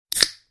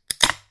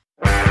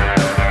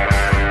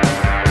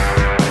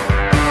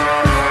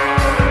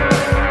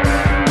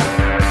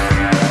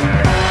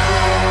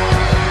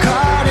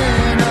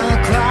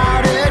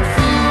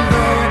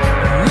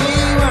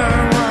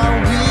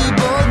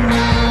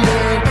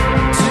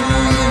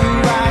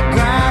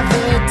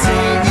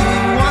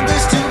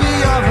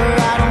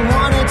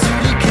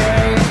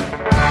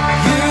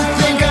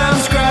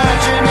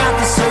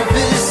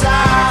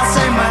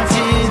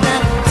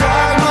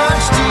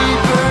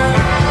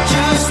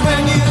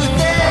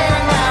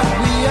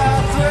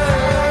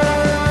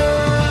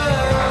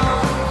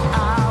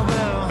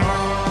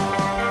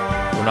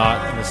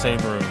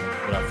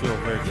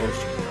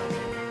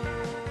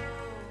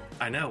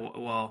know.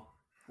 Well,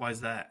 why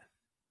is that?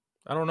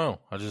 I don't know.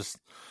 I just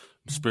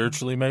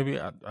spiritually maybe.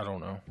 I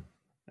don't know.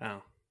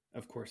 Oh,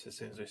 of course. As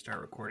soon as I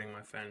start recording,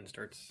 my phone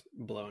starts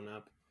blowing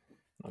up.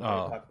 I'm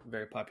a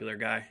very popular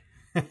guy.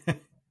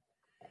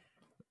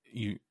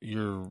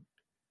 You're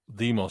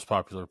the most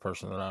popular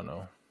person that I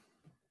know.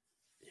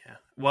 Yeah.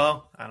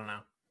 Well, I don't know.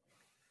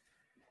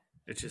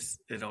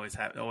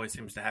 It always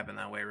seems to happen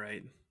that way,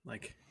 right?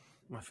 Like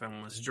my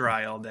phone was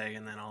dry all day,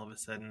 and then all of a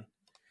sudden,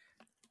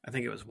 I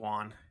think it was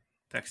Juan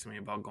texting me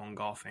about going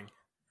golfing.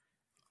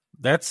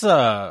 That's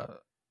an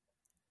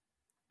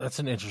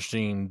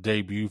interesting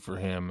debut for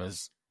him,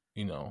 as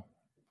you know,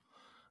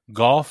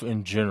 golf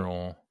in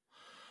general.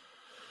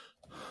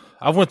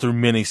 I went through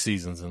many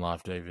seasons in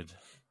life, David.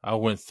 I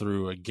went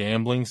through a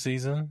gambling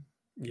season.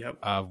 Yep.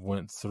 I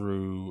went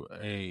through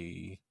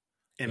a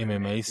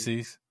MMA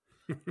season.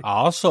 I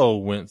also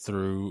went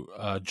through,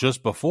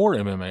 just before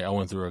MMA, I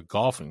went through a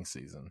golfing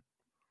season.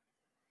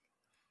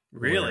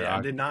 Really?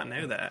 I did not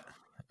know that.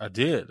 I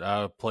did.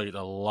 I played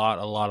a lot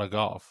of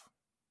golf.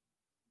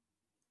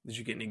 Did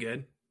you get any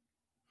good?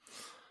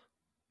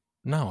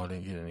 No, I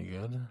didn't get any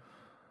good.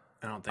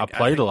 I don't think I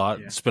played a lot,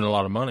 spent a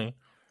lot of money.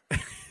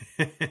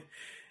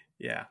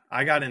 Yeah.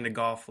 I got into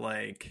golf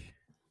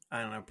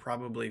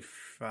probably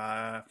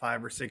 5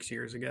 or 6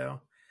 years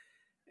ago,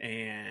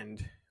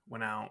 and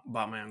went out,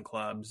 bought my own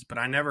clubs. But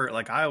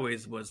I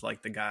always was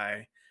like the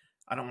guy,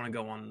 I don't want to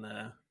go on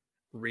the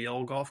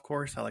real golf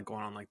course. I like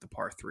going on like the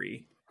par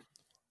 3.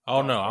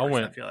 Oh no, course. I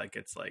went. I feel like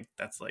that's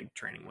like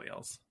training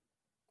wheels.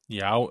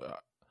 Yeah.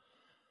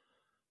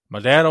 My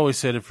dad always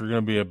said if you're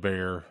going to be a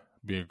bear,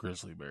 be a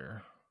grizzly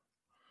bear.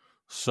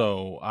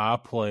 So I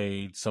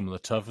played some of the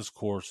toughest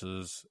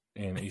courses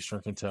in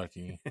Eastern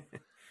Kentucky.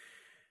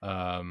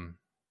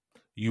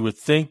 You would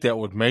think that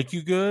would make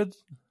you good.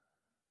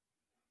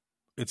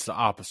 It's the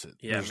opposite.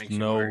 Yeah, There's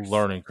no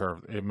learning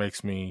curve. It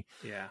makes me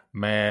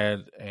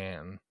mad.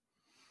 And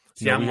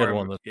I'm more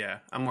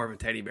of a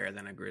teddy bear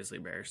than a grizzly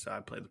bear, so I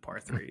played the par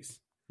 3s.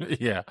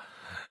 Yeah.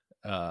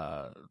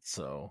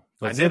 So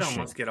I did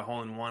almost get a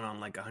hole in one on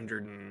like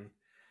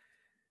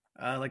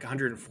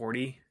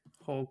 140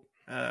 hole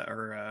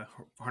or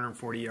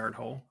 140 yard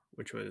hole,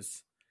 which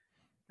was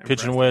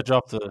pitching a wedge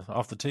off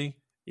the tee.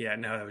 Yeah,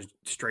 no, that was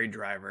straight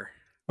driver.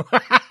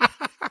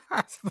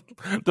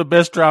 The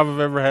best drive I've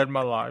ever had in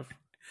my life.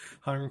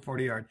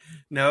 140 yard.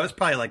 No, it was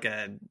probably like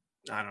a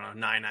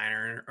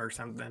 9-iron or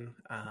something.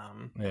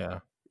 Yeah.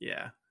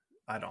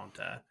 I don't.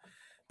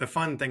 The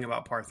fun thing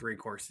about par 3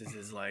 courses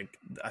is like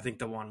I think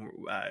the one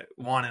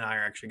Juan and I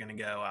are actually going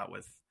to go out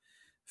with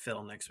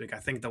Phil next week. I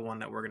think the one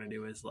that we're going to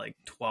do is like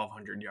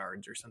 1,200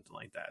 yards or something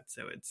like that.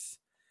 So it's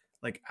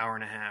like hour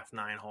and a half,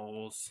 9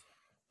 holes,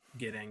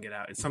 get in, get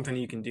out. It's something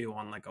you can do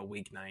on like a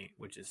weeknight,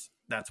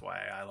 that's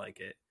why I like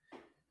it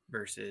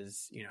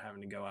versus,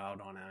 having to go out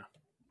on a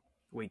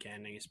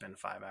weekend and you spend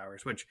 5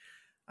 hours, which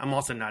I'm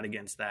also not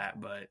against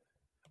that, but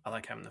I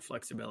like having the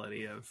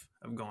flexibility of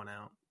going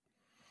out.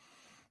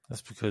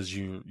 That's because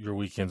your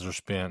weekends are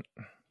spent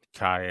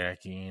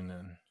kayaking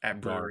and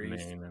at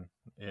breweries. And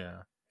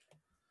Yeah.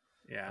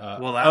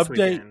 Well, last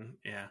weekend,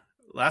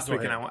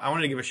 I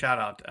wanted to give a shout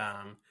out.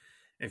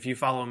 If you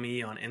follow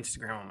me on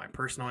Instagram, on my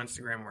personal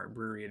Instagram, or at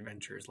Brewery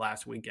Adventures,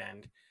 last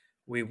weekend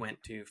we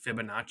went to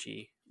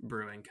Fibonacci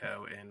Brewing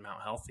Co. in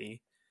Mount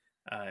Healthy.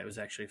 It was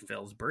actually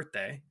Phil's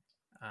birthday.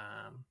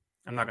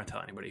 I'm not going to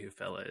tell anybody who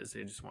Phil is.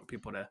 I just want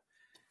people to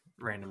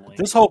randomly.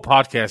 This whole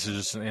podcast is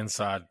just an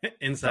inside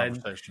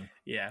conversation.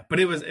 Yeah, but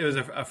it was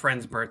a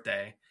friend's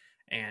birthday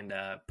and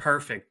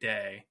perfect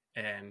day.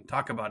 And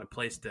talk about a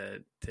place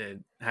to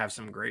have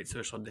some great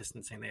social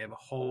distancing. They have a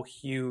whole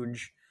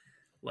huge,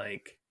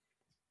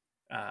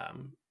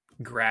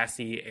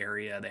 grassy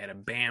area. They had a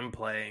band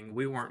playing.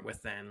 We weren't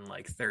within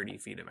 30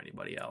 feet of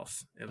anybody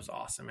else. It was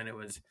awesome. And it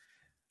was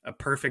a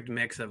perfect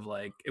mix of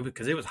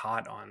because it was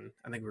hot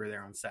I think we were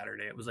there on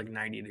Saturday. It was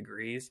 90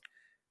 degrees.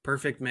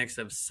 Perfect mix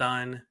of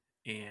sun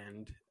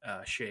and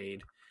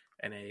shade,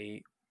 and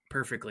a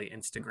perfectly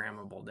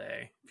Instagrammable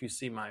day. If you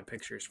see my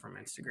pictures from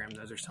Instagram,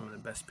 those are some of the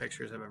best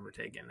pictures I've ever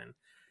taken. And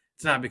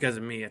it's not because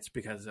of me, it's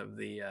because of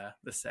the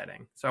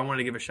setting. So I wanted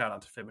to give a shout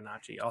out to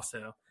Fibonacci.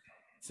 Also,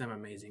 some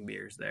amazing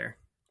beers there.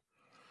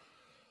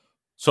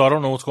 So I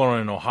don't know what's going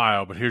on in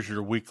Ohio, but here's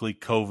your weekly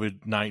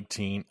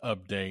COVID-19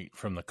 update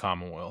from the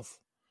Commonwealth.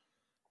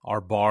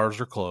 Our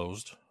bars are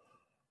closed.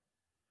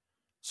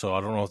 So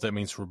I don't know what that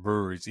means for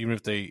breweries.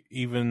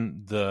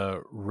 Even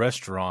the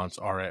restaurants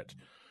are at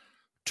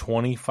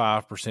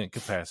 25%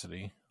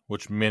 capacity,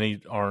 which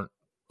many aren't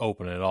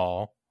open at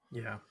all.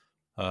 Yeah.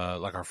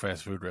 Like our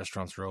fast food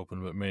restaurants are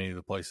open, but many of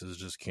the places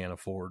just can't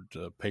afford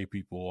to pay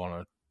people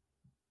on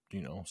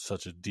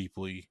such a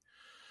deeply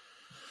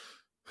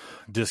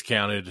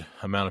discounted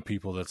amount of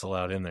people that's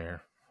allowed in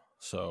there.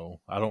 So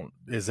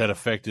is that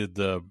affected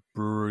the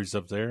breweries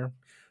up there?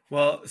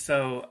 Well,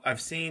 so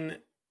I've seen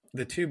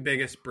the two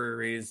biggest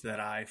breweries that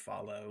I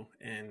follow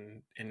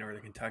in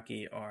Northern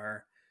Kentucky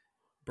are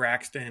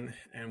Braxton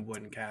and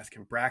Wood and Cask.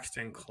 And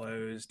Braxton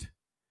closed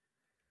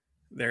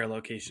their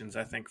locations,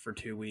 I think, for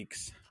 2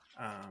 weeks.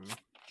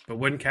 But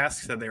Wooden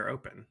Cask said they were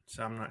open,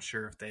 so I'm not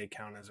sure if they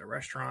count as a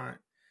restaurant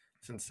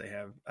since they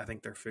have. I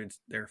think their food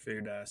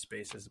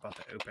space is about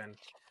to open,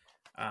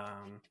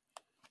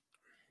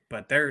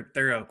 but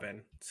they're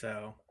open.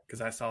 So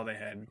because I saw they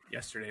had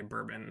yesterday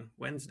Bourbon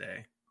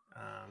Wednesday.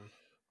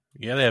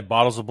 Yeah, they had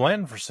bottles of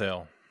Blanton for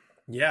sale.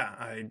 Yeah,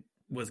 I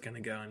was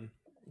gonna go and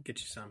get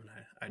you some.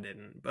 I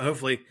didn't, but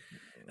hopefully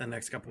in the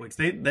next couple weeks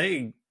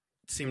they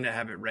seem to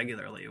have it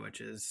regularly, which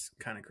is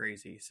kind of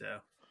crazy. So,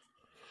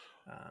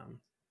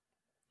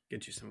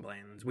 get you some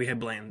Blantons. We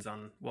had Blantons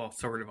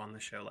sort of on the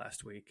show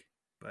last week,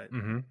 but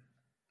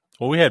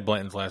well, we had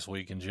Blantons last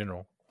week in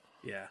general.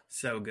 Yeah,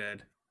 so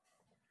good.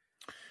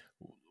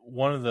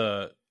 One of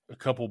a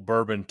couple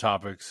bourbon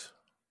topics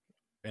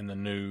in the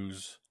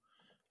news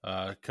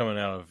coming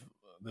out of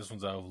this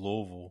one's out of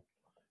Louisville.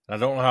 I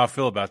don't know how I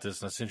feel about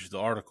this, and I sent you the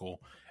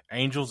article.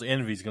 Angel's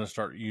Envy is going to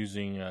start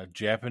using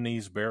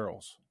Japanese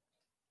barrels.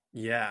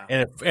 Yeah.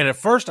 And at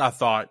first I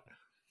thought,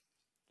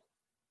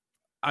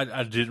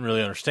 I didn't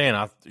really understand.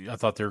 I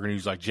thought they were going to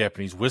use like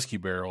Japanese whiskey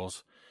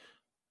barrels,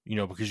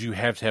 because you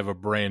have to have a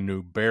brand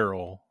new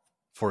barrel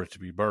for it to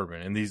be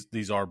bourbon. And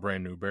these are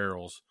brand new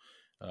barrels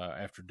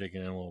after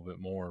digging in a little bit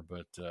more.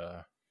 But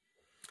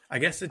I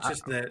guess it's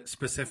just that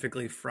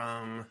specifically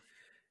from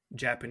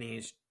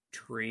Japanese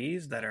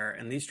trees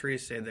and these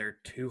trees say they're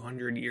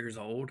 200 years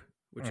old,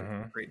 which is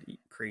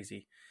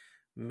crazy.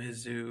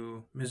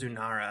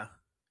 Mizunara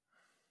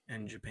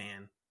in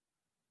Japan.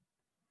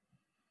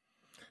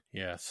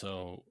 Yeah,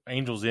 so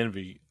Angel's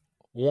Envy,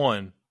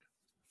 one,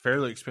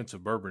 fairly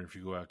expensive bourbon if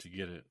you go out to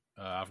get it.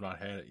 I've not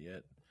had it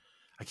yet.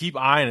 I keep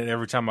eyeing it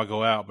every time I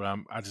go out, but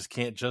I just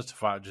can't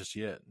justify it just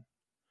yet.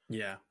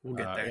 Yeah, we'll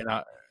get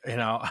there.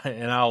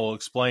 And I will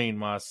explain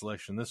my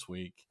selection this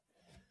week.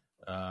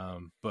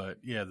 But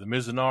yeah, the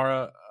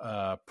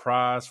Mizunara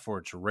prize for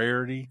its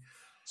rarity.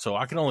 So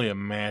I can only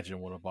imagine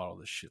what a bottle of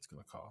this shit's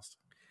going to cost.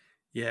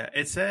 Yeah,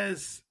 it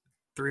says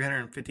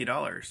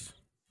 $350.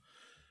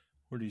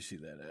 Where do you see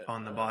that at?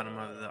 On the bottom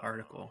of the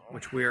article,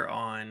 which we're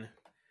on.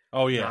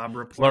 Oh, yeah.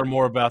 Learn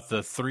more about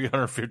the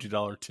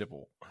 $350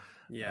 tipple.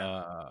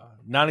 Yeah.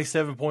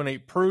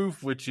 97.8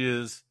 proof, which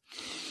is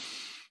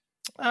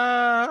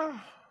a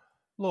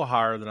little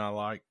higher than I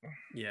like.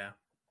 Yeah.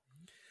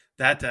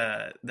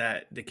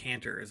 That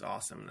decanter is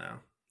awesome, though.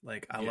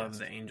 Like, I love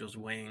the Angel's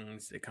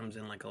Wings. It comes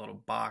in like a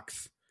little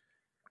box.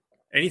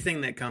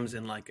 Anything that comes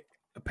in like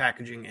a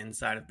packaging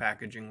inside of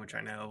packaging, which I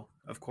know,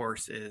 of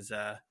course, is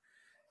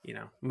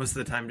most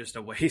of the time just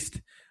a waste,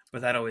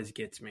 but that always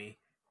gets me.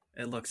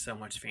 It looks so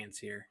much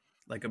fancier.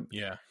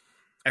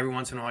 Every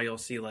once in a while you'll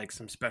see like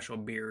some special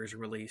beers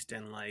released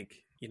in like,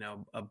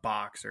 a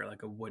box or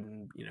like a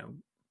wooden,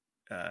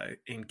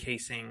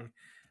 encasing.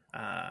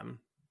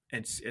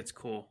 It's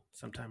cool.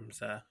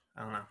 Sometimes, I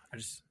don't know.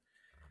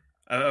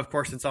 Of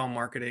course it's all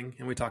marketing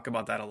and we talk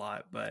about that a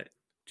lot, but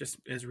just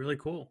is really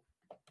cool.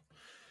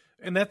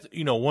 And that's,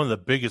 one of the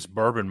biggest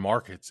bourbon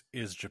markets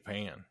is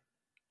Japan.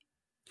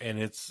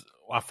 And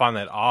I find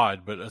that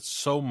odd, but it's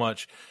so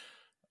much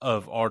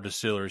of our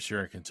distilleries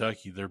here in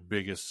Kentucky, their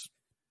biggest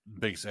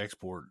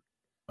export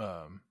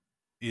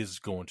is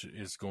going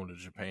to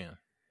Japan.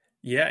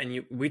 Yeah,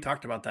 and we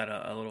talked about that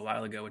a little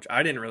while ago, which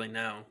I didn't really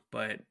know,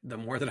 but the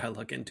more that I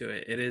look into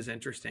it, it is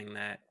interesting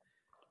that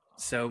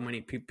so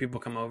many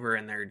people come over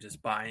and they're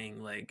just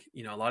buying like,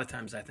 a lot of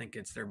times I think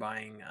they're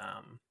buying,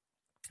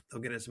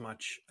 they'll get as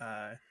much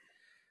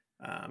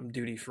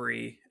duty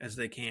free as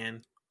they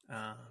can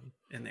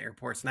in the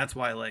airports. And that's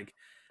why like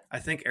I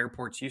think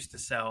airports used to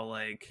sell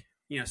like,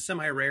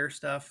 semi-rare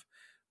stuff,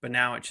 but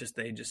now it's just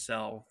they just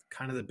sell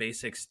kind of the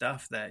basic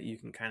stuff that you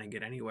can kind of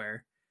get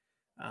anywhere.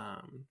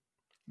 I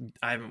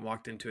haven't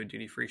walked into a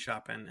duty-free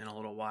shop in a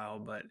little while,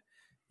 but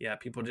yeah,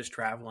 people just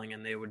traveling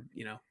and they would,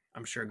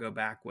 I'm sure go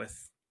back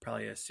with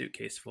probably a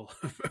suitcase full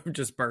of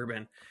just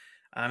bourbon.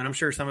 And I'm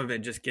sure some of it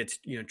just gets,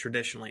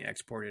 traditionally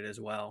exported as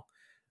well.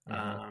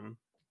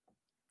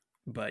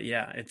 But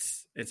yeah,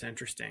 it's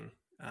interesting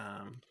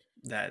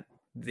that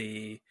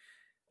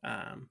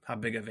how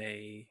big of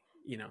a,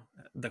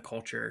 the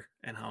culture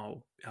and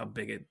how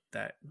big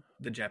that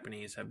the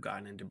Japanese have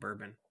gotten into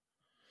bourbon.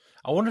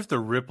 I wonder if the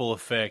ripple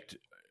effect,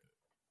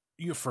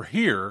 for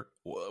here,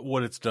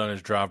 what it's done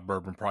is drive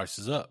bourbon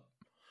prices up,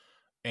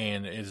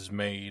 and it has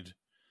made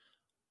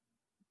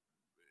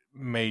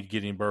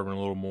getting bourbon a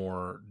little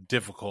more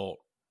difficult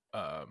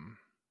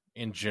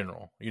in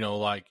general.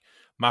 Like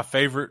my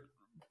favorite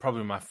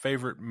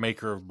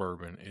maker of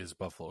bourbon is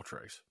Buffalo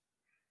Trace.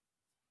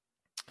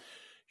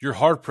 You're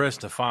hard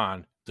pressed to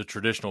find the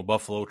traditional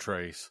Buffalo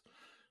Trace,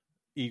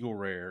 Eagle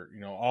Rare,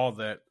 all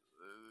that,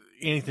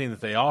 anything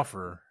that they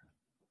offer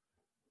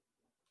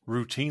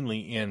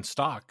routinely in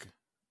stock.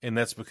 And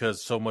that's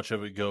because so much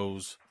of it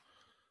goes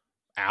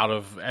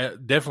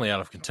definitely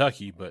out of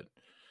Kentucky. But,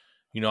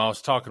 I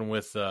was talking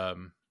with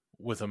them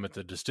at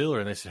the distiller,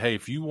 and they said, hey,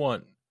 if you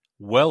want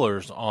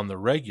Wellers on the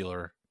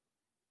regular,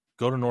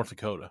 go to North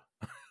Dakota.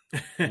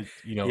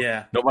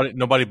 Yeah.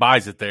 Nobody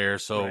buys it there.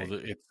 So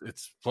right.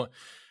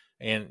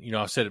 And,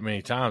 I've said it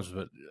many times,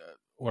 but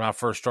when I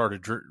first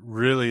started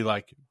really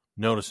like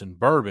Notice in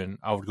bourbon,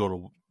 I would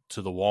go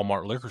to the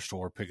Walmart liquor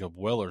store, pick up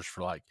Weller's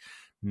for like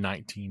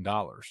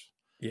 $19.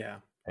 Yeah.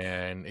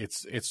 And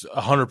it's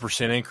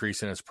 100%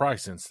 increase in its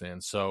price since then.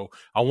 So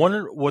I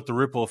wonder what the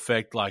ripple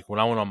effect, like when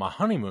I went on my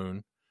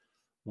honeymoon,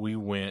 we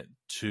went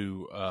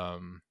to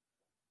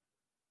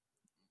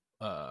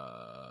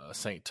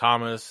St.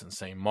 Thomas and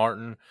St.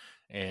 Martin,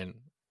 and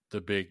the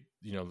big,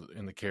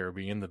 in the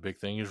Caribbean, the big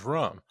thing is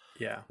rum.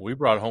 Yeah. We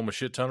brought home a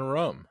shit ton of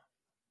rum.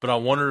 But I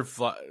wonder if,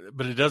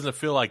 but it doesn't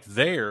feel like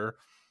there's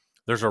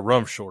a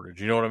rum shortage.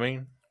 You know what I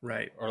mean?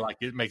 Right. Or like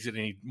it makes it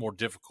any more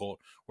difficult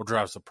or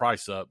drives the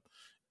price up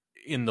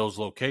in those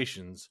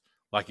locations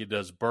like it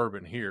does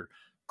bourbon here.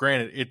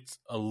 Granted, it's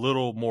a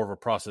little more of a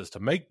process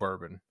to make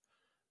bourbon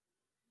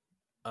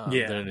than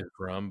it is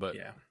rum, but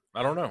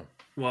I don't know.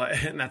 Well,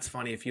 and that's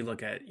funny if you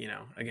look at,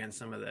 again,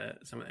 some of the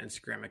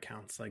Instagram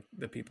accounts, like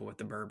the people with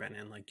the bourbon,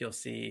 and like you'll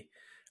see,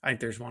 I think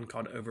there's one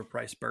called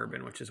Overpriced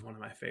Bourbon, which is one of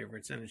my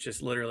favorites. And it's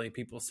just literally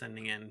people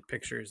sending in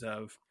pictures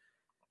of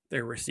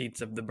their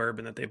receipts of the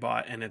bourbon that they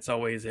bought. And it's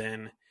always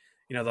in,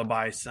 they'll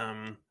buy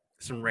some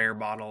rare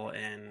bottle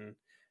and,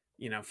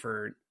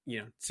 for,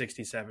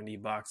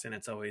 $60-$70. And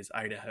it's always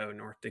Idaho,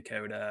 North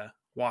Dakota,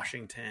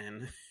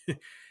 Washington.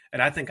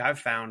 And I think I've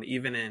found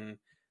even in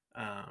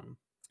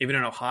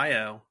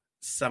Ohio,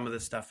 some of the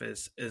stuff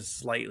is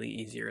slightly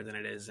easier than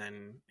it is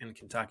in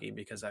Kentucky,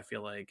 because I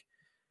feel like,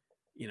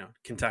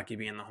 Kentucky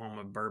being the home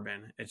of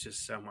bourbon, it's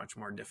just so much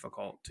more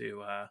difficult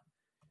to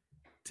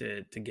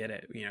get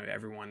it.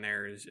 Everyone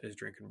there is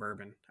drinking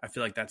bourbon. I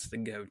feel like that's the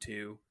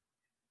go-to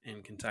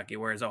in Kentucky,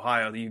 whereas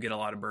Ohio, you get a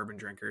lot of bourbon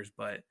drinkers,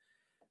 but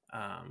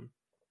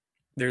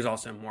there's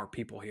also more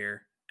people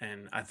here,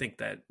 and I think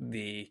that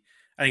I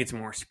think it's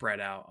more spread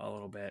out a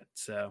little bit.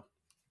 So,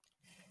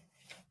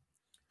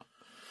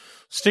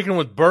 sticking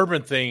with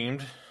bourbon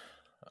themed,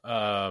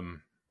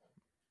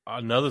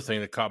 another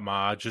thing that caught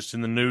my eye just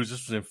in the news,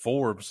 this was in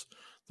Forbes,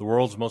 the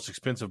world's most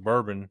expensive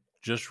bourbon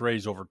just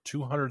raised over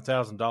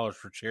 $200,000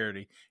 for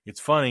charity. It's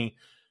funny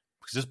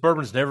because this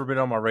bourbon's never been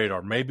on my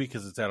radar. Maybe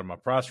because it's out of my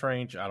price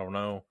range. I don't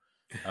know.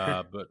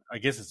 But I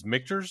guess it's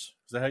Michter's.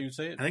 Is that how you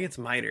say it? I think it's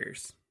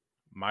Miters.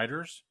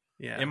 Miters?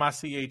 Yeah.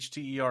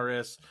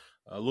 Michters.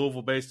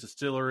 Louisville-based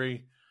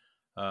distillery.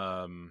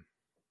 I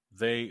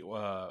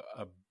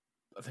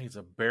think it's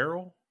a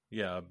barrel.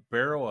 Yeah, a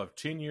barrel of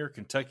 10-year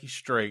Kentucky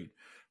Straight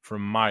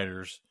from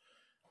Miters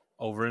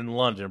over in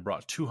London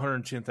brought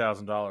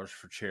 $210,000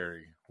 for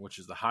charity, which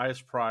is the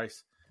highest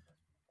price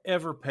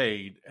ever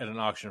paid at an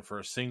auction for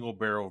a single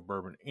barrel of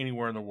bourbon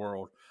anywhere in the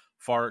world,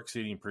 far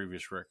exceeding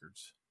previous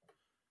records.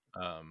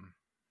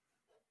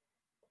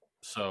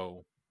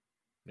 So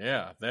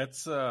yeah,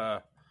 that's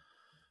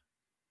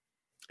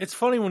it's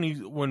funny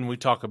when we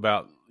talk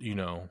about,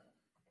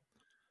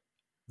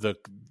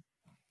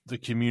 the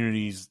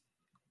communities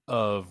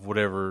of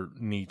whatever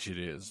niche it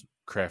is,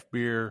 craft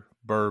beer,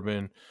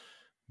 bourbon,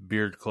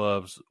 beard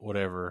clubs,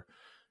 whatever.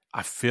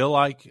 I feel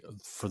like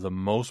for the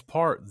most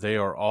part, they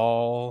are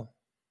all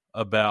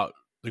about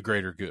the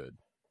greater good.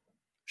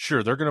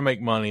 Sure, they're going to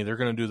make money, they're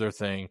going to do their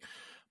thing,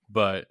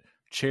 but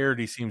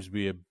charity seems to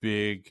be a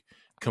big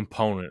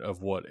component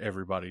of what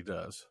everybody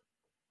does.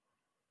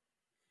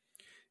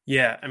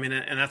 Yeah, I mean,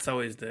 and that's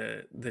always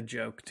the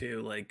joke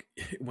too. Like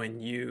when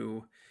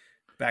you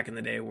back in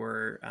the day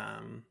were,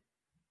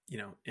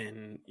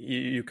 and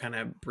you kind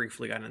of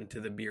briefly got into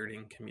the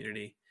bearding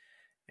community,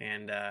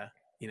 and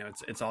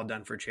it's all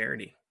done for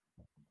charity.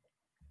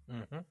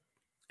 Mm-hmm.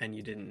 And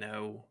you didn't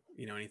know,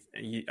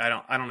 anything. I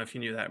don't know if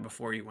you knew that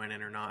before you went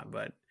in or not,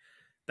 but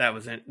that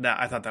was that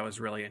I thought that was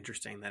really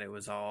interesting that it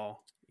was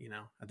all,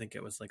 I think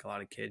it was like a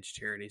lot of kids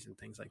charities and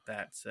things like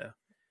that. So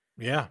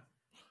yeah,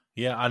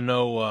 I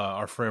know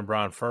our friend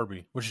Brian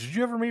Furby. Did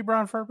you ever meet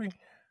Brian Furby?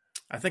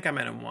 I think I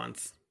met him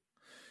once.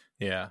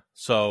 Yeah,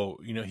 so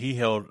he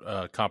held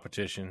a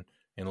competition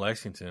in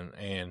Lexington,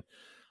 and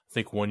I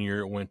think one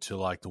year it went to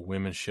like the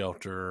women's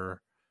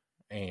shelter,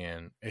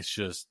 and it's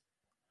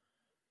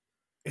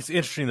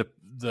interesting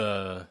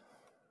the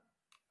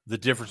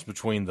difference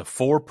between the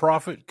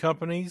for-profit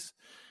companies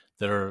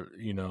that are,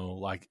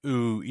 like,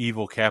 ooh,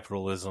 evil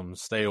capitalism,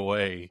 stay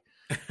away.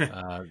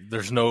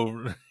 There's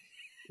no,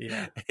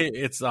 yeah.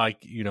 It's like,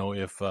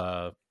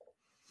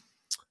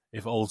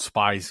 if Old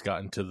Spice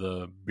got into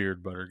the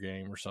beard butter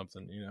game or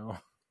something,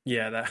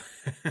 Yeah,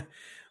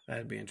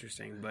 that'd be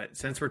interesting. But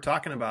since we're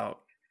talking about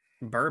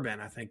bourbon,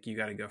 I think you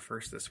got to go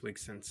first this week,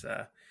 since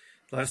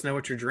let us know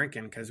what you're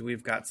drinking, because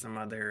we've got some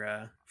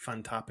other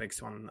fun topics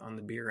on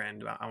the beer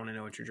end. I want to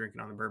know what you're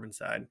drinking on the bourbon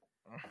side.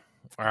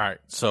 All right,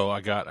 so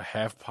I got a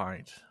half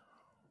pint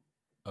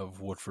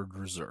of Woodford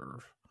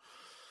Reserve.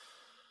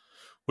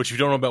 Which, if you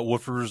don't know about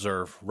Woodford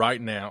Reserve right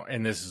now,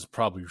 and this is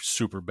probably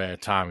super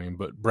bad timing,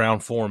 but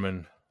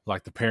Brown-Forman,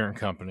 like the parent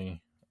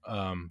company,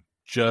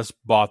 just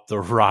bought the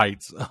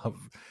rights of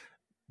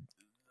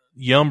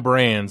Yum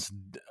Brands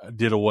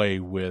did away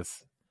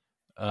with,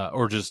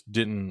 or just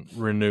didn't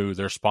renew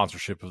their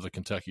sponsorship of the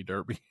Kentucky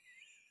Derby.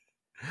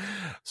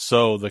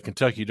 So the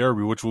Kentucky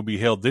Derby, which will be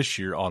held this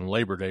year on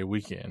Labor Day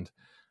weekend,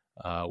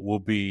 will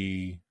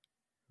be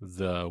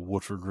the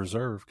Woodford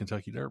Reserve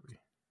Kentucky Derby.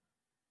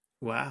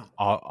 Wow.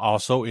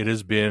 Also, it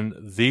has been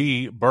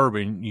the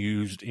bourbon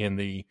used in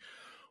the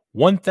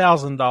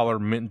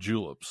 $1,000 mint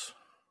juleps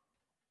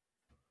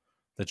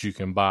that you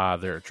can buy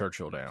there at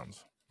Churchill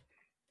Downs.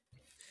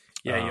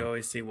 Yeah, you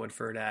always see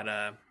Woodford at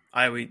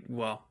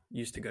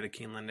used to go to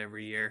Keeneland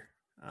every year,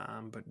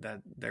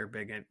 but they're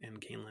big in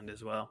Keeneland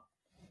as well.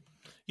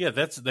 Yeah,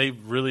 they've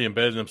really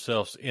embedded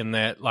themselves in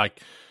that. Like,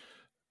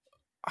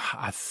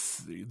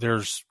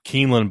 there's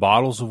Keeneland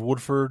bottles of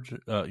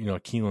Woodford,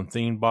 Keeneland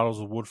themed bottles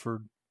of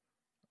Woodford.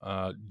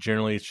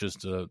 Generally, it's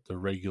just the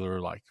regular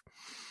like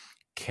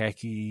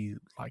khaki,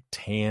 like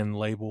tan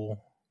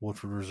label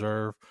Woodford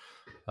Reserve.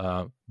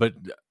 But let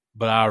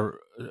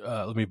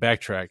me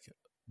backtrack.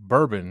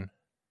 Bourbon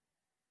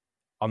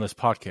on this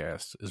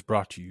podcast is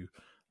brought to you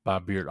by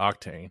Beard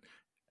Octane.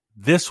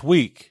 This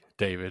week,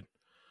 David,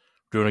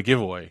 we're doing a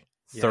giveaway.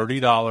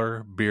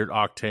 $30 Beard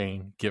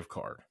Octane gift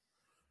card.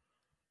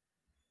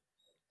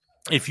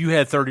 If you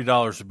had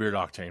 $30 of Beard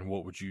Octane,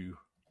 what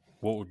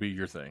would be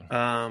your thing?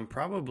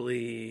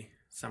 Probably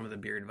some of the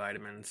beard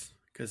vitamins,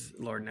 because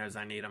Lord knows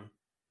I need them.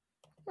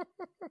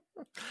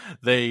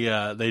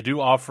 They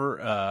do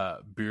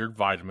offer beard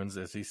vitamins,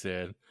 as he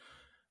said.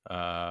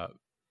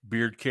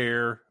 Beard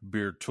care,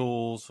 beard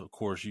tools. Of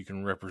course, you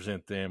can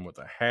represent them with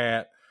a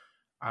hat.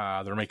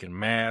 They're making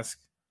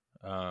masks.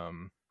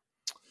 I'm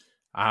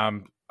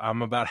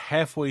about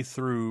halfway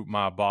through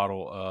my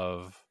bottle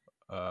of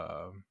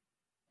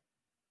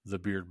the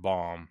beard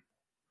balm.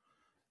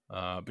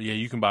 But yeah,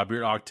 you can buy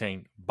Beard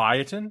Octane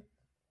biotin,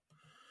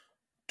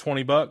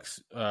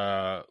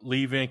 $20.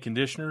 Leave-in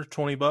conditioner,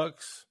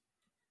 $20.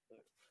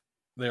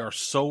 They are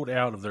sold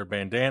out of their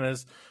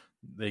bandanas.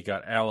 They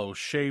got aloe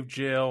shave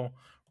gel.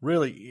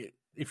 Really,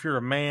 if you're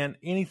a man,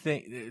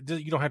 anything,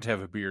 you don't have to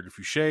have a beard. If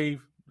you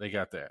shave, they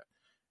got that.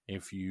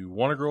 If you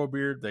want to grow a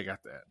beard, they got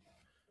that.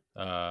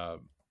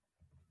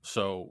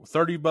 So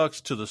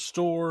 $30 to the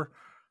store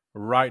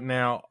right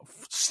now.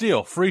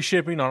 Still free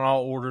shipping on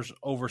all orders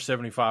over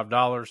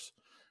 $75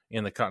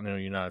 in the continental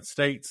United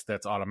States.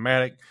 That's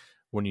automatic.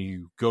 When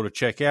you go to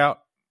checkout,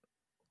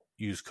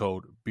 use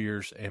code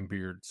Beers and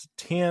Beards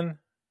 10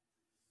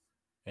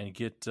 and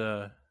get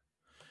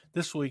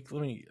this week.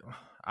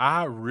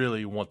 I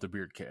really want the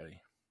beard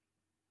caddy.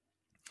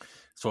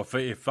 So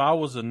if I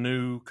was a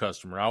new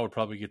customer, I would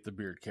probably get the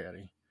beard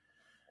caddy.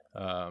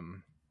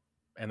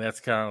 And that's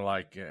kind of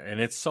like, and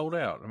it's sold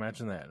out.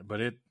 Imagine that.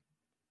 But it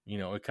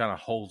kind of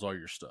holds all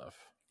your stuff.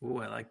 Ooh,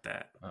 I like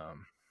that.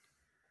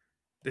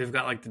 They've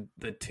got like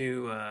the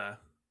two,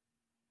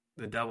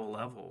 the double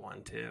level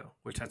one too,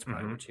 which that's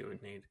probably what you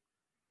would need.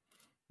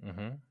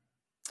 Mm-hmm.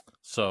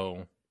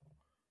 So,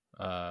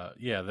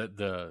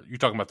 you're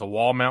talking about the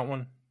wall mount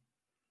one?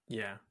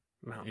 Yeah.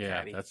 Mount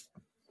Caddy.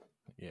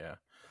 Yeah.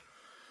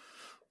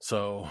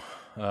 So,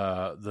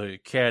 the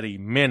Caddy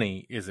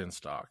Mini is in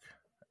stock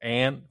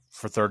and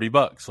for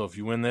 $30. So if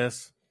you win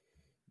this,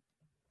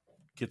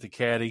 get the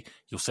Caddy,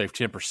 you'll save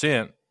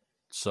 10%.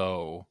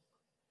 So,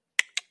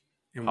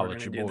 and we're going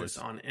to do this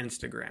on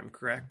Instagram,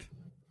 correct?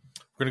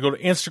 We're going to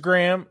go to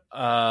Instagram.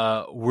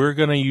 We're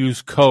going to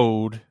use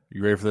code.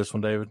 You ready for this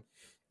one, David?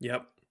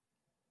 Yep.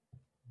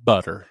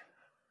 Butter.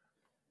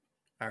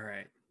 All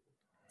right.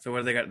 So what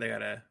do they got? They got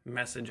to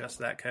message us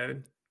that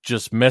code?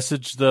 Just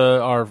message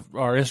our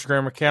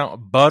Instagram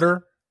account,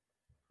 Butter.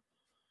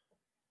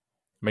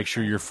 Make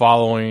sure you're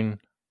following.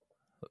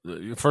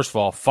 First of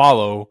all,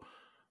 follow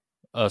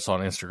us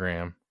on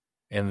Instagram,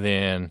 and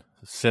then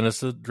send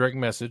us a direct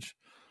message,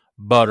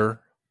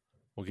 Butter.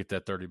 We'll get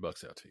that $30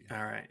 out to you.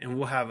 All right, and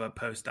we'll have a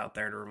post out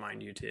there to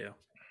remind you too.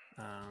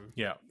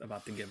 Yeah,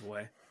 about the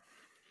giveaway.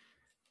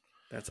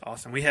 That's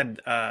awesome. We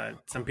had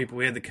some people.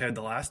 We had the code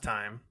the last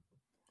time,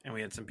 and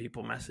we had some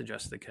people message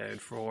us the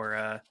code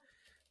for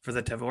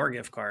the Tavor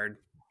gift card.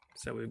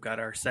 So we've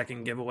got our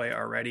second giveaway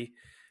already.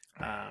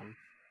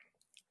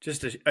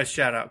 Just a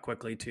shout out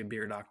quickly to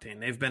Beard Octane.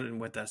 They've been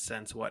with us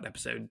since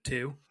episode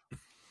 2?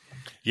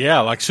 Yeah,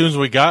 like as soon as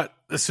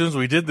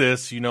we did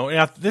this, and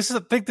I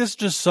think this is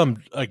just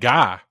a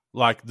guy.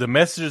 Like the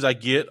messages I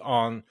get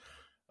on,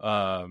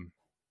 are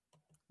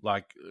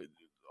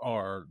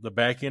the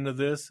back end of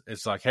this.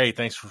 It's like, hey,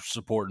 thanks for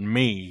supporting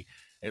me.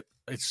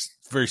 It's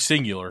very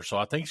singular, so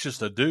I think it's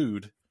just a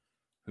dude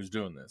who's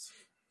doing this.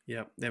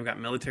 Yep, they've got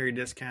military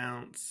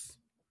discounts,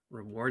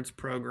 rewards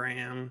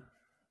program,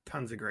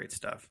 tons of great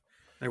stuff.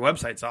 Their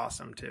website's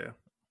awesome too.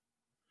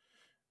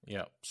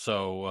 Yeah.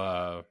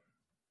 So,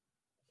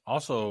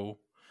 also,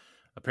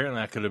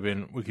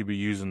 apparently, we could be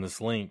using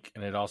this link,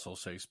 and it also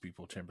saves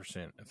people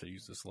 10% if they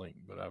use this link.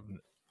 But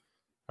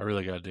I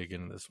really got to dig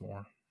into this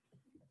more.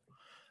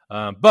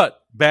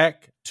 But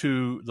back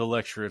to the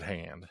lecture at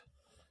hand.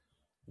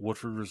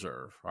 Woodford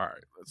Reserve. All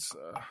right, let's.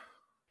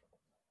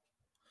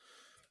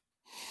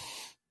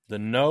 The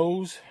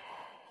nose.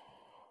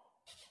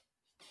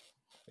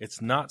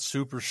 It's not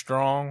super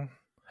strong.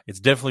 It's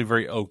definitely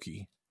very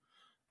oaky.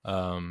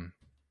 And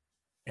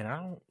I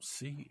don't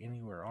see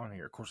anywhere on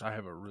here. Of course, I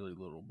have a really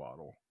little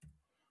bottle.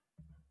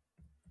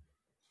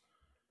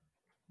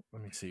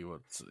 Let me see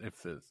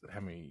how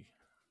many.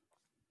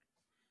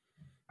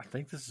 I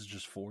think this is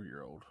just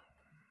 4-year-old.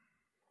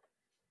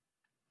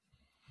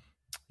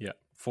 Yeah,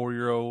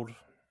 4-year-old.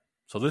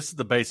 So this is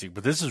the basic,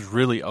 but this is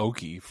really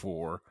oaky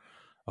for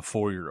a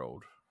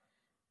 4-year-old.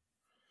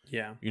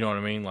 Yeah. You know what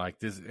I mean? Like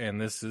this,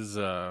 and this is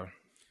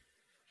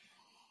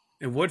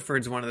And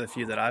Woodford's one of the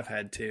few that I've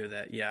had too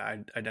that, yeah,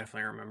 I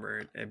definitely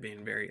remember it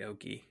being very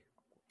oaky.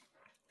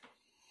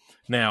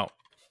 Now,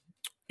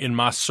 in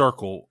my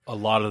circle, a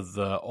lot of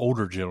the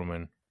older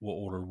gentlemen will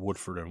order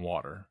Woodford and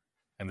water,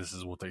 and this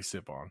is what they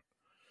sip on.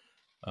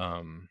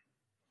 I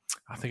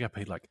think I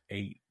paid like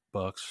 $8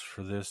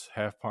 for this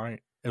half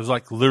pint. It was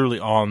like literally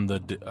on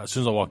as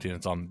soon as I walked in,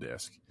 it's on the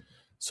desk.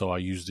 So I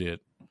used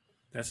it.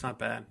 That's not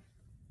bad.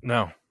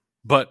 No,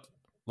 but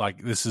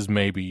like this is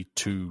maybe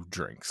 2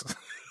 drinks.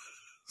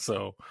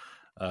 So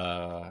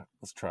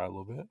let's try a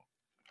little bit.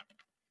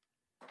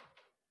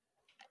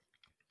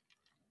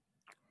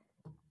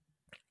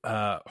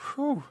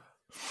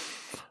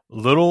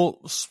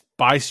 Little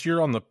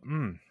spicier on the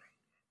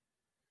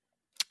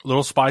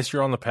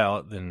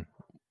palate than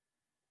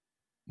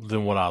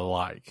what I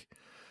like.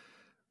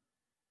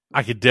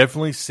 I could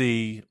definitely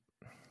see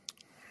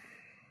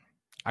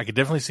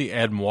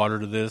adding water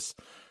to this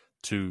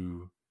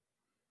to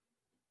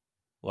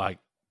like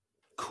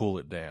cool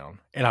it down.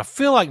 And I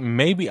feel like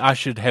maybe I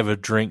should have a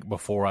drink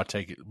before I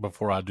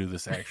do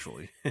this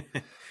actually.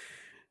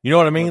 You know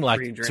what I mean? Like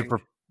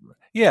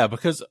yeah,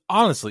 because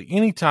honestly,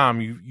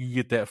 anytime you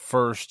get that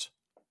first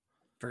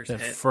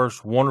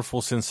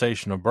wonderful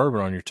sensation of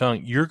bourbon on your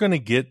tongue, you're going to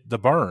get the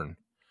burn.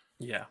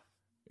 Yeah.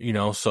 You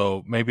know,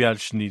 so maybe I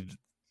just need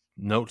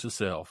note to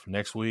self.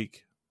 Next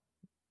week,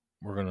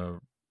 we're going to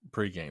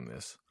pregame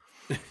this.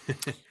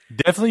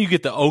 Definitely you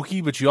get the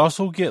oaky, but you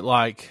also get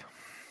like,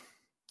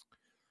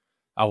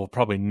 I will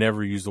probably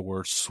never use the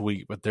word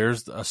sweet, but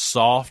there's a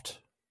soft,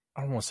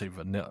 I don't want to say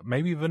vanilla,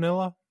 maybe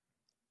vanilla.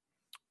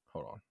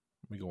 Hold on.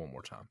 Let me go one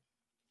more time.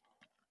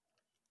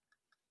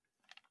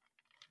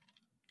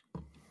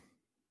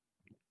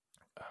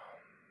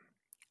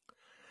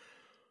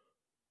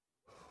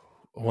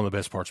 One of the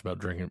best parts about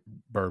drinking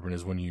bourbon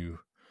is when you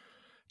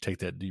take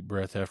that deep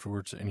breath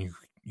afterwards and you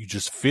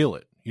just feel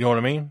it. You know what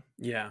I mean?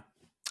 Yeah.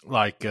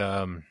 Like,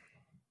 I don't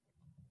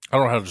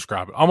know how to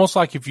describe it. Almost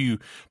like if you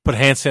put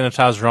hand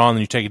sanitizer on and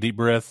you take a deep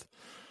breath.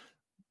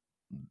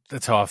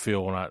 That's how I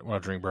feel when I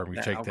drink bourbon.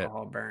 You take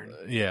alcohol burn.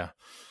 Yeah.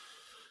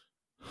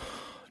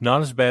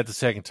 Not as bad the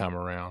second time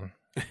around.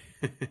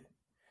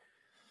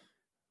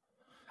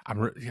 I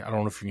don't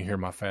know if you can hear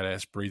my fat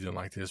ass breathing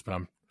like this, but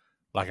I'm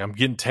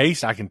getting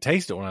taste. I can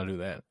taste it when I do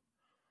that.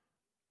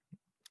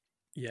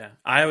 Yeah.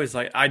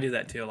 I do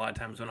that too a lot of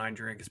times when I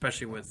drink,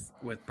 especially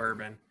with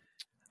bourbon.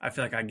 I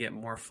feel like I get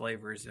more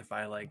flavors if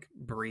I like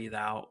breathe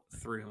out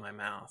through my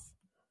mouth.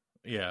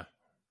 Yeah.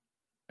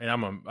 And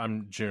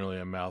I'm generally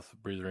a mouth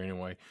breather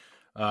anyway.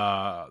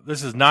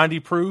 This is 90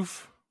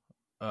 proof.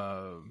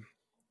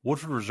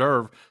 Woodford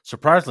Reserve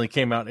surprisingly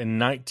came out in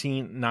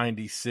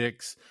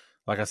 1996.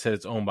 Like I said,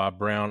 it's owned by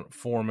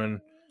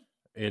Brown-Forman.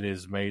 It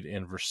is made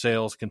in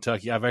Versailles,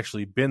 Kentucky. I've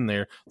actually been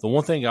there. The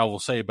one thing I will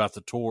say about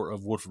the tour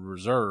of Woodford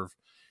Reserve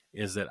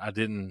is that I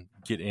didn't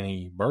get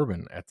any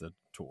bourbon at the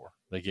tour.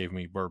 They gave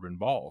me bourbon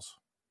balls.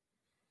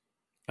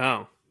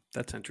 Oh,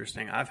 that's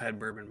interesting. I've had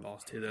bourbon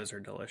balls too. Those are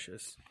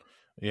delicious.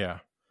 Yeah.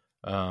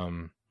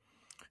 And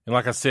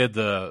like I said,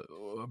 the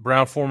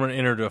Brown-Forman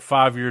entered a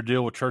 5-year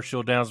deal with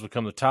Churchill Downs to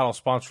become the title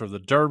sponsor of the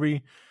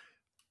Derby.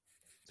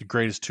 The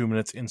greatest 2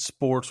 minutes in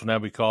sports will now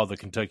be called the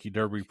Kentucky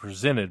Derby,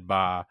 presented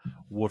by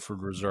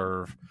Woodford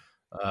Reserve.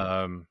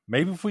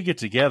 Maybe if we get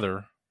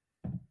together,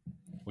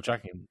 which I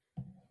can,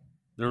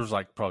 there was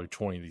like probably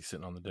 20 of these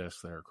sitting on the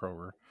desk there at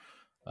Kroger.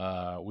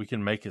 We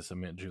can make us a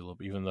mint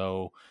julep, even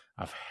though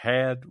I've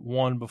had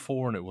one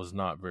before and it was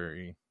not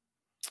very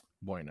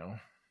bueno.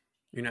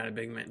 You're not a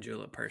big mint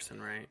julep person,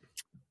 right?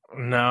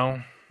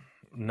 No.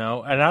 And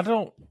I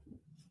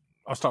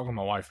was talking to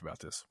my wife about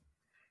this.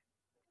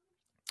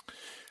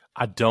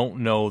 I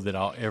don't know that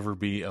I'll ever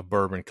be a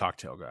bourbon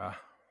cocktail guy.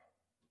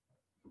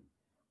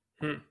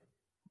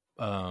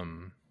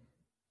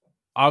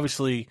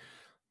 Obviously,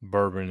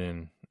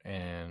 bourbon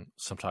and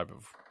some type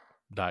of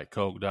Diet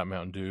Coke, Diet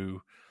Mountain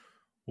Dew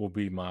will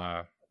be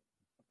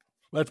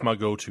that's my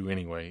go-to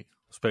anyway,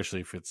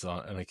 especially if it's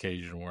on an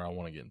occasion where I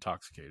want to get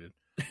intoxicated.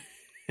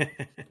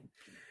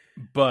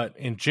 But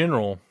in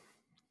general,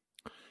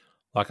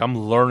 like I'm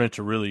learning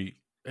to really,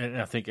 and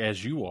I think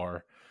as you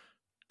are,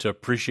 to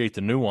appreciate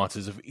the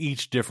nuances of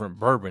each different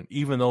bourbon,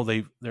 even though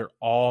they're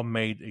all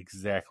made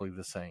exactly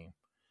the same.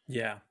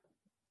 Yeah.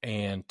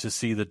 And to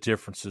see the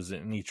differences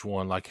in each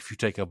one, like if you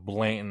take a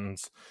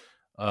Blanton's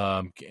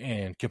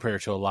and compare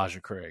it to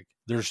Elijah Craig,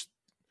 comes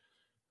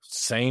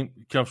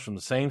from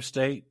the same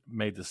state,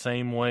 made the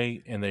same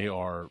way, and they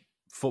are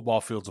football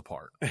fields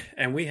apart.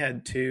 And we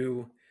had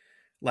 2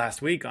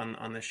 last week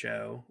on the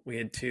show. We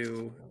had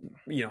 2,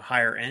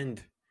 higher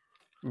end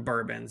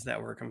bourbons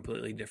that were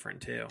completely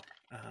different too.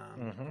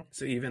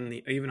 So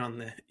even on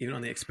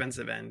the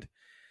expensive end,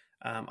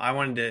 I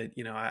wanted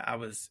to, I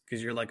was,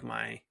 because you're like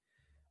my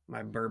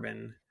my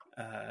bourbon,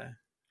 I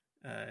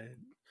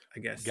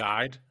guess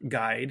guide.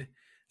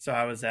 So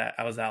I was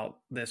out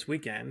this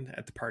weekend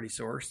at the Party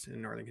Source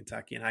in Northern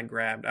Kentucky, and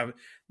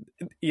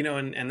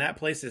and that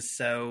place is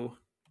so,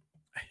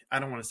 I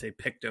don't want to say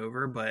picked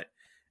over, but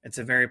it's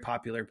a very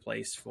popular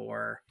place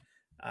for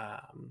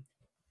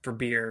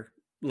beer,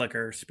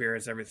 liquor,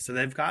 spirits, everything. So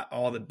they've got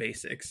all the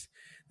basics.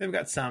 They've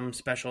got some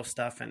special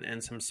stuff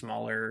and some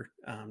smaller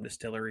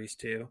distilleries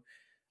too.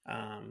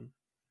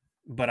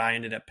 But I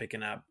ended up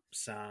picking up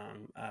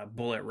some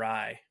Bullet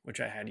Rye,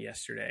 which I had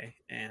yesterday,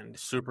 and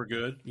super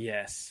good.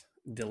 Yes,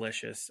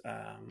 delicious.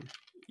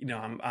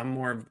 I'm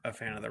more of a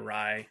fan of the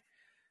rye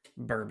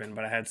bourbon,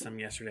 but I had some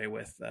yesterday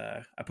with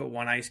I put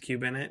one ice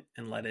cube in it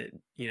and let it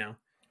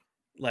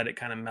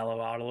kind of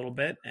mellow out a little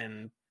bit,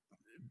 and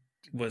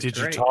Did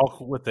you talk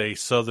with a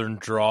southern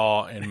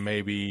draw and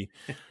maybe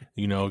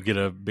get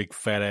a big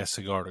fat ass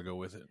cigar to go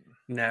with it?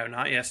 No,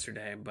 not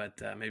yesterday,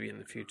 but maybe in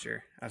the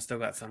future. I've still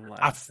got some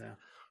left.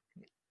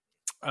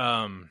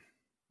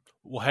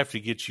 We'll have to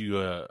get you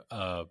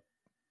a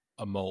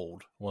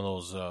mold, one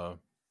of those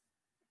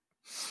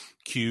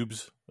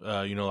cubes,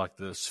 like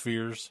the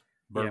spheres,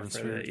 bourbon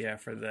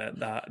spheres. For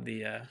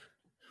the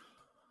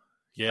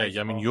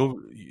yeah. I mean,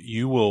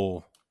 you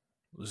will,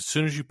 as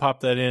soon as you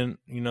pop that in,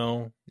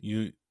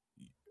 you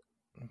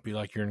be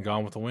like you're in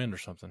Gone with the Wind or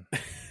something.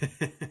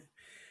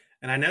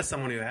 And I know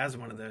someone who has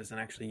one of those and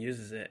actually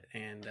uses it,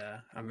 and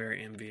I'm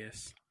very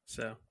envious.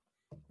 So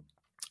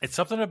it's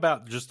something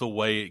about just the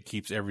way it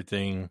keeps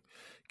everything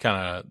kind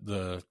of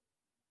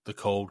the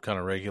cold kind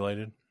of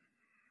regulated.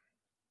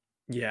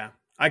 Yeah,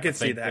 I could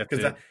see that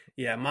because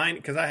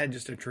because I had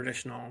just a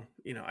traditional,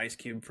 ice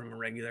cube from a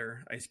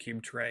regular ice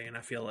cube tray, and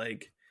I feel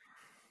like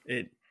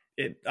it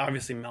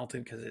obviously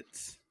melted because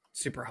it's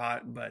super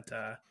hot, but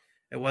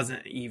it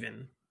wasn't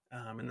even.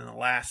 And then the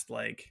last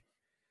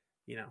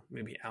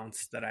maybe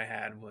ounce that I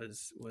had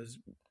was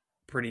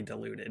pretty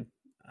diluted.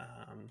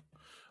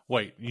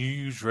 Wait, you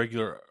use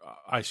regular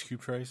ice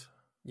cube trays?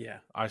 Yeah.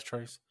 Ice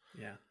trays?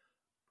 Yeah.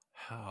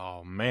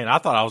 Oh, man. I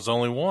thought I was the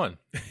only one.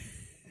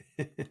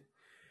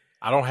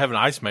 I don't have an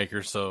ice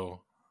maker,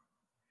 so.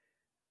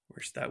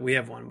 We're stuck. We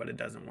have one, but it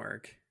doesn't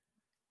work.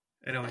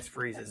 It always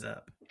freezes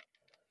up.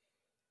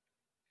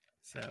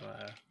 So,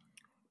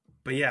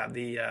 but yeah,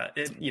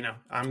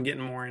 I'm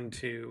getting more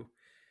into,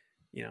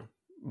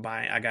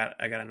 buying. I got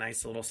a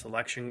nice little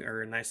selection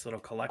or a nice little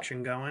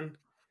collection going.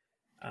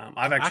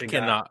 I've actually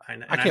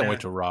I can't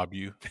wait to rob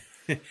you.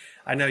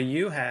 I know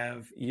you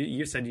have.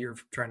 You said you're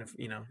trying to.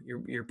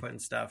 You're putting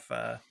stuff.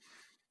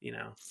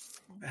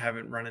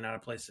 Haven't running out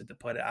of places to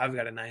put it. I've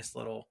got a nice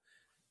little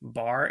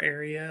bar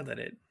area that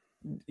it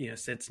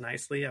sits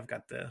nicely. I've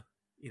got the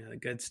the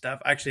good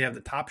stuff. I actually have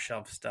the top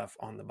shelf stuff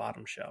on the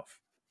bottom shelf,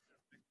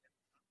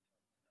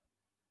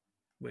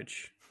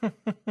 which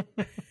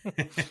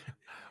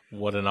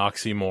what an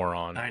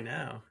oxymoron. I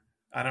know.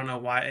 I don't know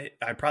why.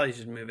 I probably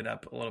should move it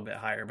up a little bit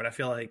higher, but I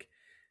feel like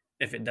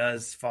if it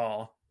does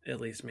fall, at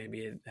least maybe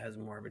it has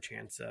more of a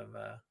chance of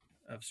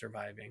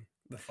surviving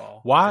the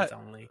fall. Why? It's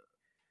only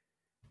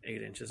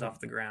 8 inches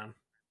off the ground.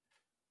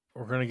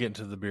 We're going to get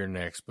into the beer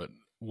next, but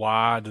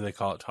why do they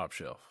call it top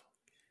shelf?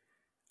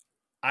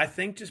 I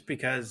think just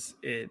because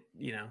it's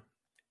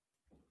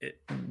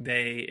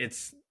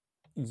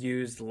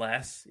used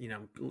less,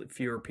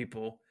 fewer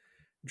people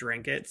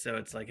drink it, so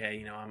it's like,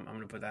 hey, I'm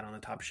going to put that on the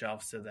top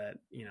shelf so that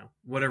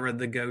whatever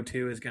the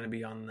go-to is going to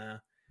be on the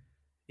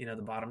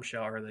the bottom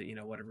shelf or the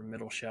whatever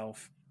middle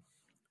shelf,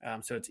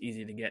 so it's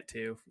easy to get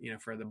to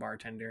for the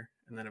bartender.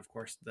 And then of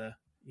course the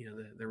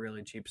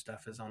really cheap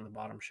stuff is on the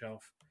bottom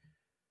shelf,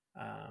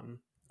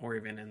 or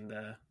even in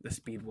the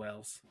speed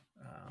wells,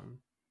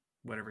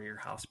 whatever your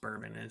house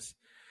bourbon is.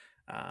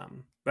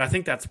 But I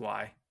think that's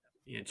why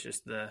it's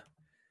just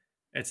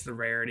it's the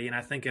rarity, and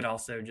I think it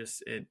also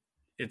just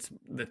it's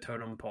the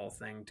totem pole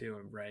thing too,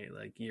 right?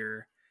 Like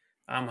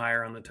I'm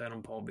higher on the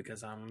totem pole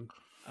because I'm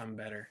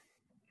better.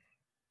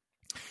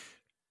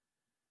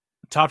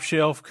 Top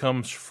shelf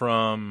comes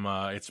from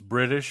it's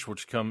British,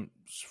 which comes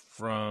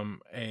from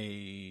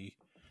any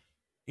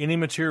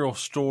material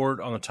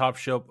stored on the top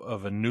shelf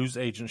of a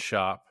newsagent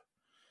shop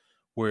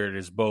where it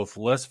is both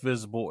less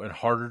visible and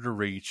harder to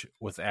reach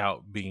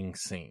without being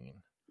seen.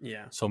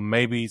 Yeah. So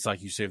maybe it's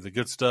like you save the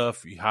good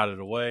stuff, you hide it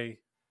away.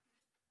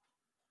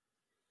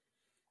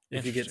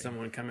 If you get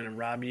someone come in and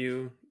rob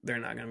you, they're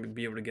not going to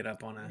be able to get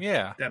up on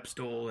a step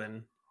stool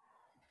and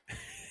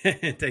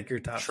take your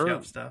top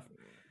shelf stuff.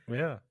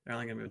 Yeah. They're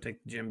only going to be able to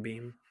take the Jim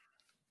Beam.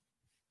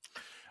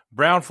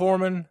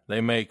 Brown-Forman,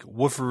 they make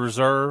Woodford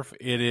Reserve.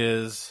 It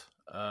is,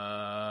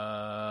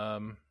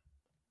 let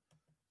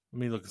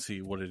me look and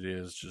see what it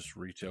is, just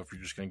retail, if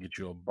you're just going to get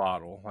you a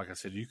bottle. Like I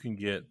said, you can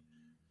get,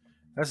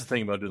 that's the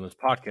thing about doing this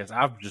podcast.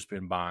 I've just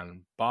been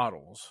buying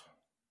bottles.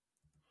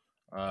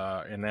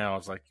 And now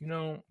it's like,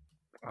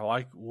 I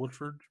like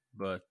Woodford,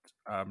 but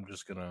I'm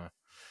just going to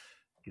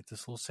get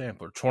this little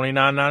sampler.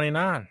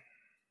 $29.99.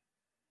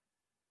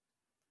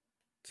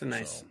 It's a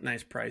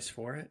nice price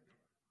for it.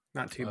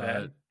 Not too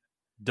bad.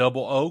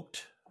 Double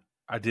oaked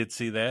I did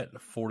see that,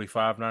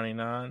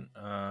 $45.99,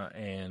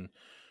 and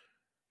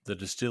the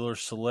Distiller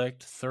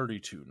Select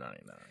 $32.99.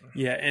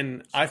 Yeah,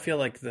 and I feel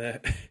like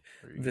the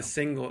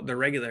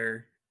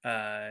regular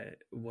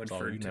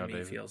Woodford to me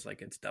David. feels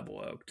like it's double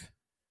oaked.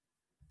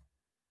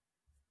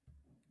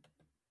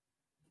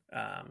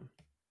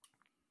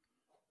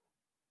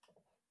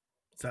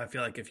 So I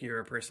feel like if you're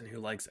a person who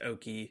likes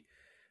oaky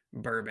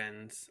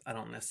bourbons, I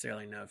don't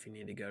necessarily know if you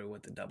need to go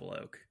with the double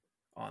oak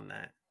on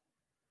that.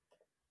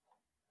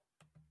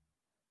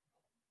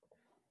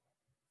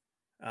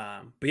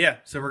 But yeah,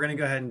 so we're going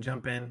to go ahead and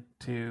jump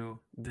into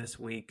this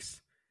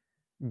week's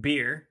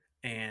beer.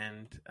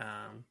 And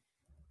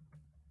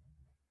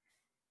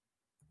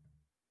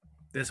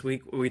this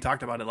week, we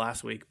talked about it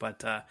last week,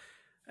 but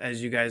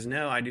as you guys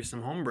know, I do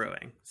some home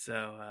brewing.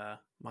 So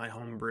my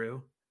home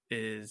brew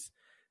is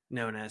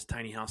known as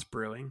Tiny House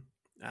Brewing.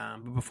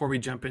 But before we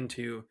jump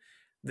into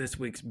this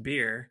week's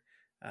beer,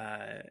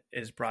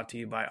 is brought to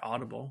you by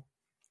Audible,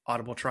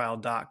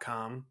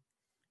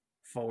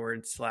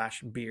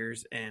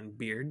 audibletrial.com/beers and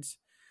beards.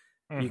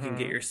 You can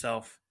get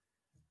yourself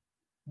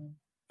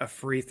a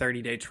free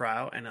 30-day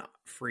trial and a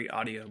free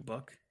audio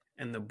book.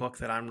 And the book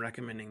that I'm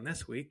recommending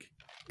this week,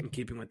 in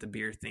keeping with the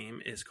beer theme,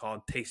 is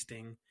called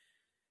Tasting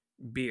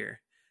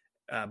Beer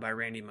by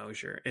Randy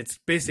Mosher. It's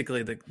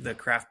basically the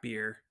craft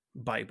beer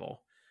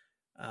Bible.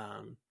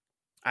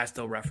 I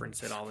still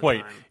reference it all the time.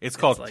 Wait, it's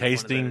called like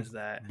Tasting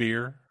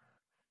Beer?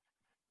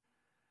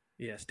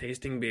 Yes,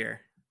 Tasting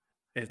Beer.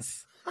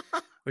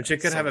 Which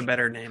it could have a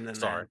better name than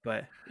that,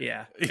 but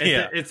yeah.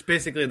 It's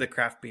basically the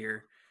craft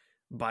beer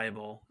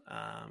Bible.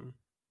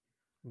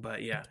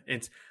 But yeah,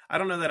 I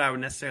don't know that I would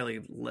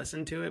necessarily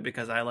listen to it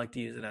because I like to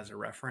use it as a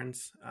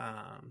reference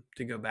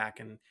to go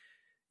back and,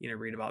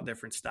 read about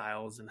different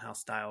styles and how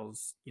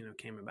styles,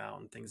 came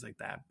about and things like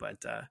that.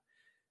 But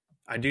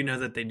I do know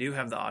that they do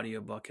have the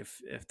audiobook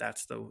if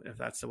that's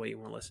the way you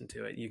want to listen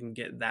to it. You can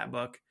get that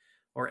book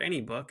or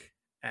any book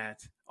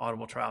at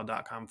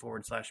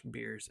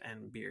audibletrial.com/beers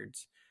and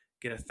beards.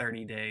 Get a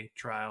 30-day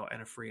trial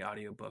and a free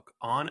audiobook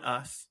on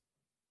us.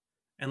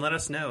 And let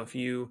us know if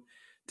you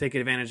take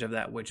advantage of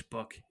that, which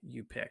book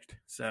you picked.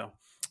 So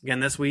again,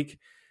 this week,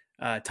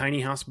 Tiny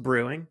House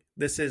Brewing.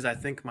 This is, I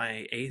think,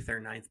 my 8th or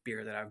 9th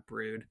beer that I've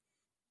brewed.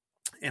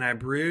 And I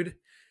brewed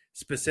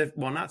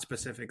not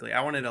specifically.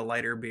 I wanted a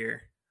lighter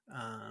beer.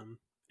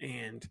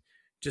 And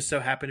just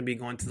so happened to be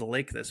going to the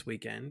lake this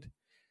weekend.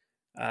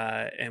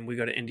 And we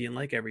go to Indian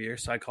Lake every year.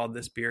 So I called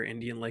this beer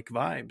Indian Lake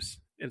Vibes.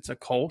 It's a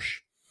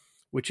Kolsch,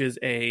 which is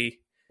it's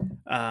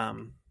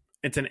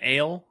an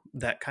ale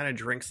that kind of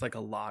drinks like a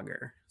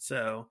lager.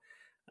 So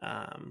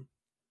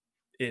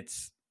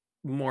it's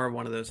more of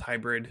one of those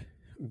hybrid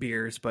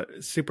beers,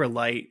 but super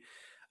light.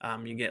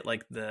 You get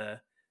like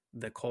the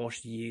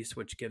Kolsch yeast,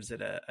 which gives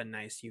it a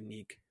nice,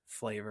 unique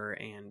flavor.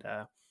 And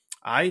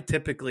I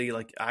typically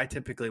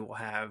will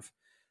have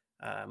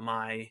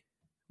my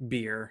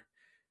beer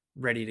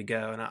ready to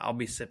go, and I'll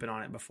be sipping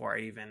on it before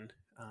I even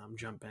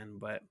jump in.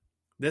 But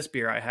this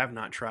beer I have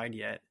not tried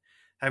yet.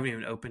 I haven't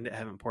even opened it,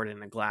 haven't poured it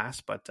in a glass,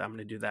 but I'm going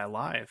to do that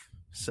live.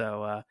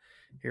 So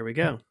here we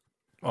go.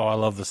 Oh, I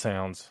love the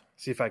sounds.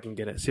 See if I can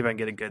get a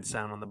good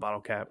sound on the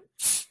bottle cap.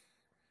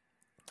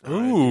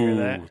 Ooh,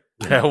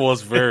 that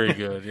was very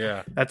good.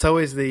 Yeah. That's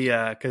always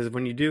because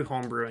when you do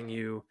home brewing,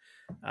 you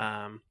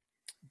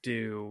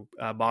do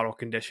bottle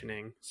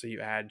conditioning. So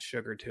you add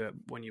sugar to it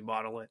when you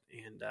bottle it.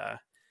 And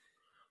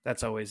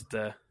that's always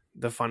the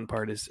fun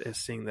part is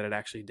seeing that it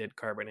actually did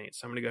carbonate.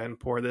 So I'm going to go ahead and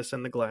pour this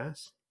in the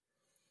glass.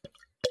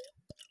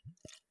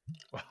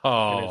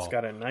 Oh, and it's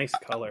got a nice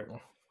color.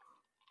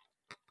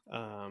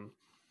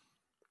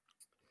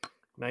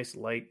 Nice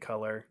light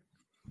color,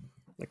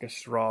 like a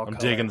straw color.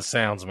 I'm digging the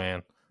sounds,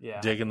 man.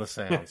 Yeah. Digging the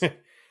sounds.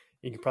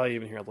 You can probably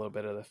even hear a little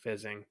bit of the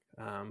fizzing.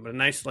 But a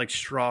nice like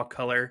straw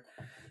color.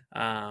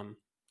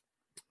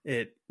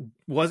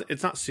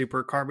 It's not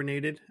super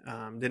carbonated.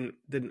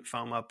 Didn't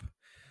foam up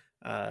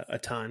a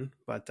ton,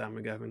 but I'm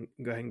gonna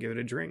go ahead and give it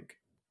a drink.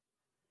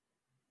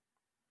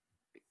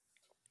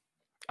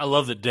 I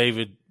love that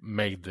David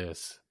made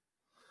this.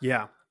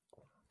 Yeah.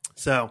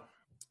 So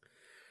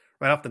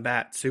right off the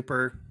bat,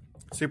 super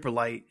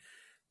light.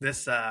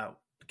 This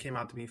came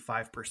out to be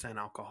 5%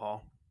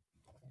 alcohol.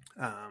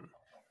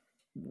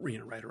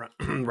 Right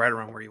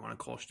around where you want a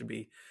Kolsch to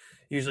be.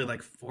 Usually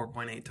like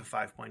 4.8 to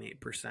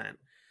 5.8%.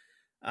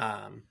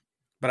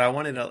 But I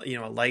wanted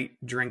a light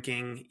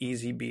drinking,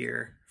 easy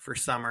beer for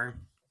summer.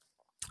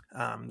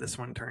 This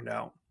one turned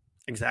out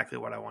exactly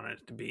what I wanted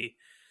it to be.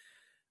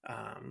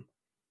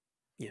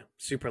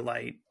 Super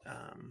light.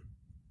 I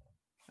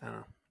don't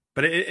know,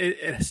 but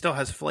it still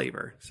has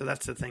flavor. So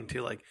that's the thing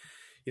too. Like,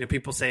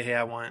 people say, hey,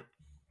 I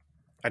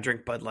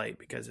drink Bud Light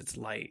because it's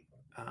light.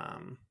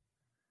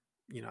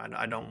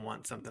 I don't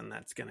want something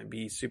that's going to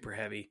be super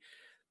heavy.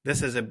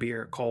 This is a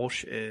beer.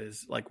 Kolsch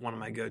is like one of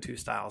my go-to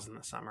styles in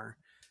the summer,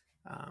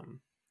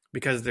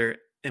 because they're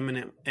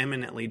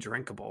eminently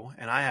drinkable.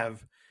 And I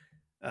have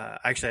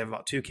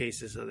about 2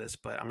 cases of this,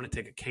 but I'm going to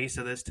take a case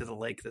of this to the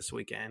lake this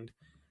weekend.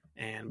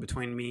 And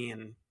between me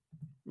and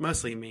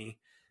mostly me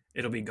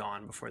it'll be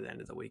gone before the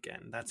end of the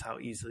weekend. That's how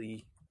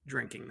easily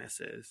drinking this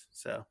is.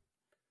 So,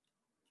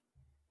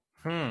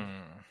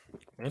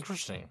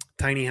 interesting.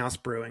 Tiny House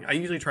Brewing. I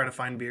usually try to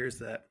find beers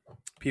that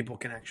people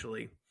can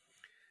actually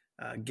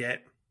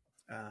get.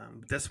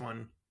 This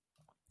one,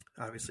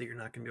 obviously, you're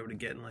not going to be able to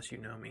get unless you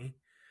know me.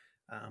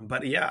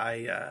 But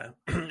yeah,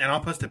 and I'll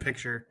post a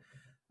picture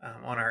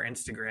on our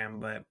Instagram.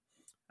 But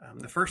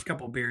the first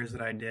couple beers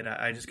that I did,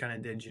 I just kind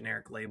of did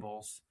generic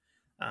labels,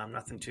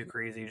 nothing too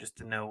crazy, just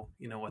to know,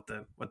 what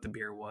the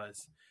beer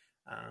was.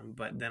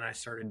 But then I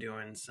started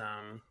doing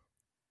some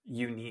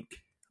unique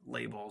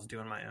labels,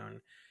 doing my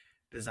own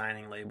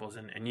designing labels,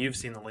 and you've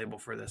seen the label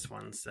for this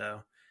one,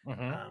 so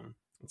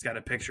it's got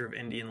a picture of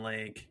Indian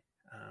Lake,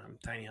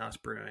 Tiny House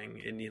Brewing,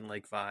 Indian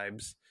Lake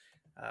vibes,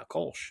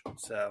 Kolsch.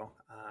 So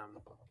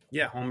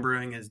yeah, home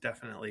brewing is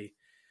definitely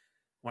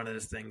one of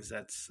those things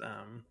that's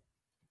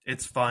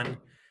it's fun.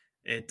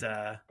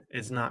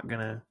 It's not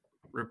gonna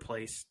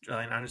replace.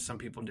 I know some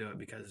people do it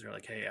because they're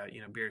like, hey,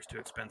 beer is too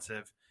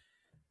expensive.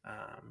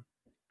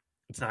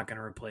 It's not going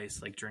to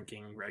replace like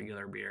drinking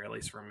regular beer, at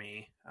least for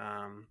me.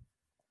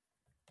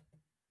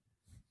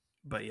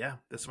 But yeah,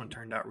 this one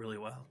turned out really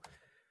well.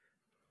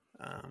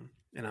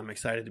 And I'm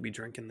excited to be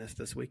drinking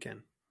this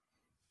weekend.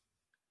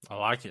 I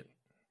like it.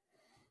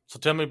 So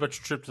tell me about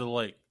your trip to the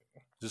lake.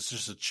 This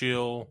is just a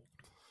chill,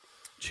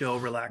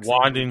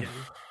 relaxing,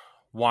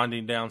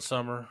 winding down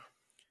summer.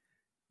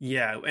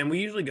 Yeah, and we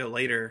usually go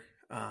later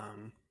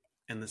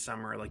in the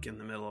summer, like in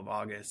the middle of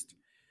August.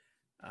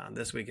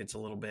 This week it's a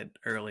little bit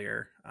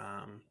earlier.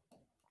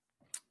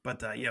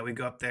 But yeah, we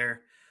go up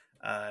there.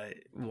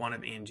 One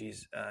of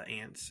Angie's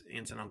aunts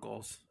and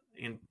uncles,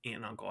 aunt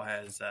and uncle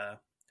has a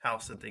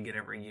house that they get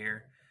every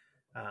year.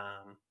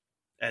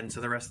 And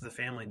so the rest of the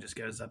family just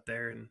goes up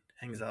there and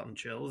hangs out and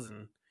chills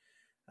and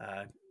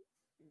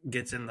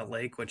gets in the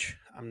lake, which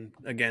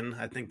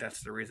I think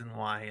that's the reason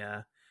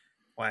why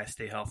I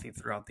stay healthy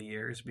throughout the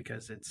years,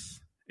 because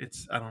it's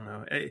I don't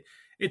know.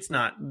 It's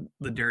not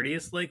the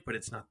dirtiest lake, but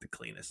it's not the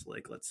cleanest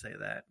lake. Let's say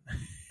that.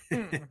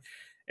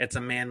 It's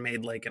a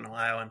man-made lake in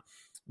Ohio, and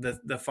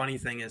the funny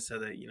thing is, so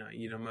that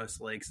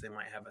most lakes, they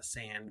might have a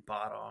sand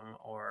bottom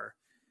or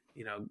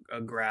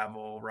a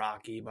gravel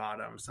rocky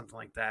bottom, something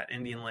like that.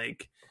 Indian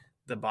Lake,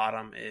 the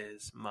bottom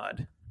is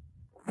mud.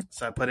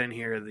 So I put in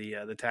here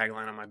the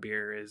tagline on my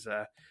beer is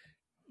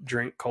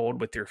 "Drink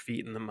cold with your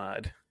feet in the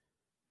mud."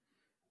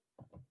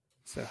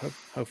 So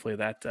hopefully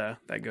that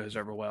goes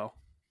over well.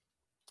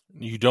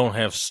 You don't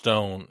have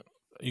stone.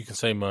 You can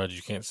say mud.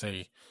 You can't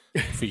say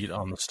feet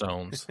on the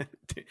stones.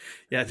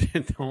 Yeah,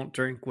 don't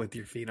drink with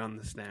your feet on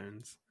the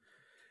stones.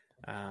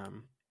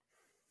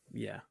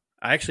 Yeah.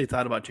 I actually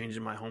thought about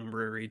changing my home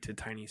brewery to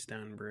Tiny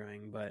Stone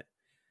Brewing, but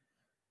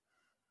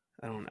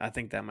I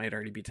think that might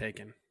already be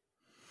taken.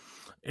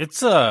 It's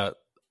so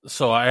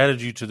I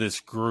added you to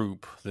this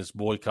group, this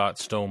Boycott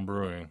Stone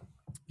Brewing.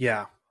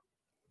 Yeah.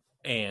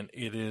 And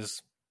it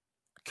is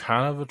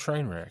kind of a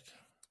train wreck.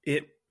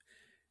 It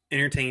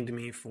entertained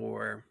me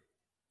for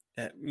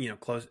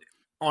close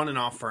on and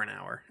off for an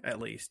hour at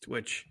least,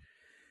 which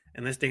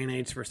in this day and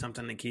age, for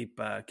something to keep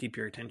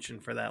your attention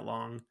for that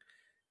long,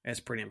 is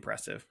pretty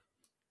impressive.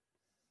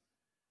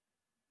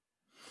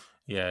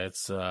 Yeah,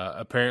 it's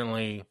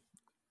apparently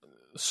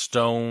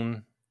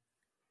Stone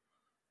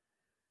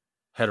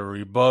had a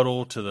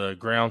rebuttal to the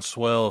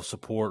groundswell of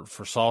support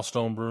for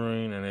Sawstone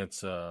Brewing, and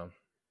it's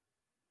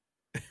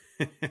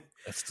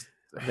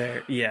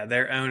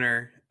their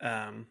owner,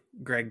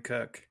 Greg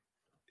Cook,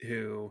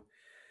 who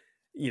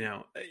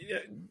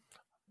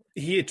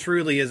he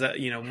truly is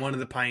one of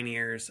the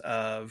pioneers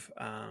of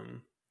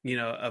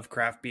of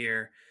craft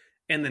beer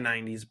in the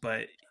 90s,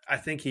 but I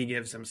think he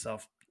gives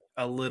himself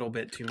a little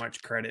bit too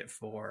much credit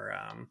for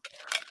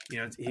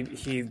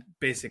he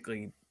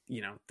basically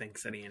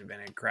thinks that he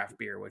invented craft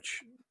beer,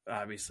 which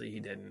obviously he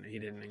didn't. He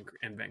didn't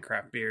invent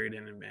craft beer. He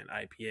didn't invent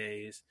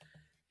IPAs.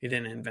 He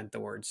didn't invent the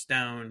word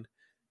stone.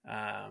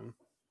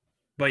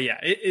 But yeah,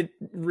 it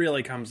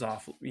really comes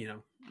off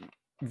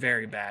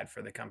very bad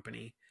for the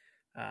company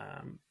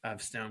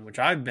of Stone, which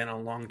I've been a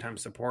longtime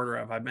supporter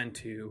of. I've been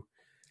to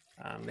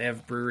they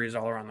have breweries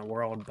all around the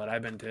world, but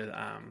I've been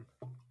to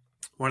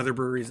one of their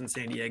breweries in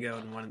San Diego,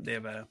 and they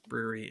have a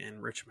brewery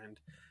in Richmond.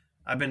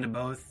 I've been to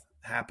both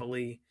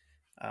happily.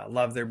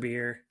 Love their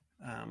beer,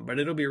 but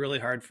it'll be really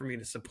hard for me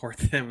to support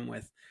them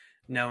with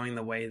knowing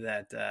the way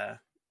that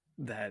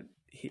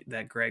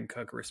that Greg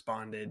Cook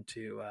responded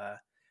to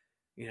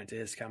to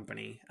his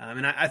company.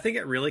 And I think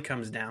it really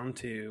comes down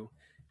to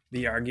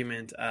the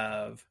argument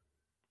of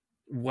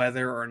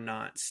whether or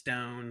not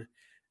Stone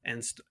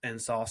and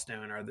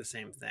Sawstone are the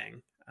same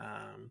thing.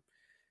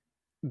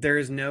 There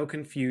is no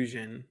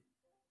confusion,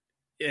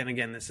 and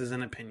again, this is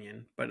an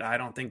opinion, but I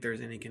don't think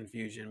there's any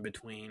confusion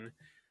between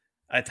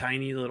a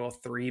tiny little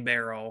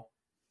 3-barrel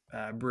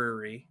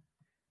brewery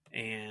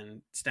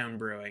and Stone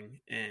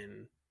Brewing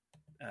in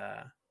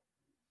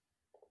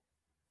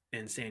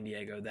San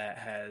Diego that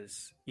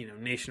has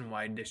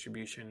nationwide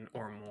distribution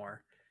or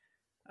more.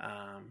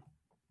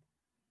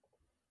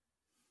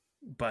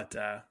 But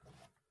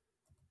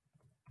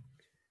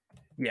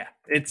Yeah,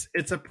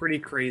 it's a pretty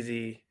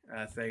crazy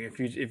thing.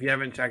 If you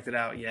haven't checked it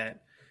out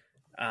yet,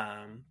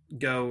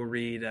 go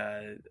read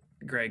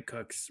Greg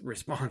Cook's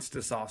response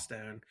to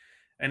Sawstone,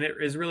 and it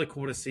is really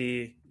cool to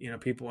see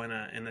people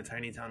in the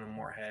tiny town of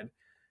Moorhead,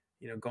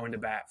 going to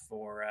bat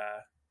for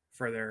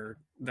their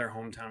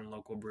hometown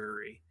local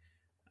brewery,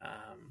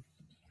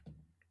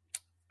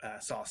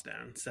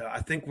 Sawstone. So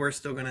I think we're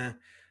still gonna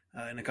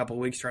in a couple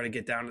of weeks try to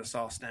get down to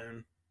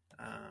Sawstone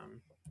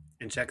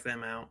and check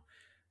them out.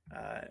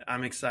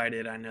 I'm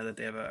excited. I know that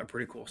they have a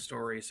pretty cool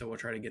story, so we'll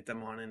try to get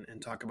them on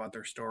and talk about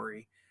their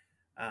story.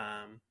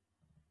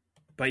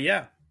 But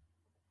yeah,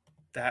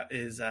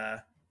 that's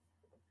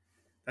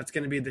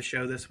going to be the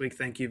show this week.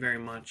 Thank you very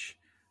much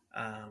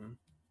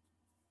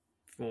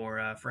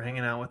for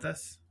hanging out with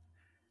us.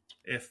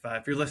 If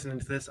you're listening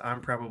to this,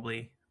 I'm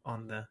probably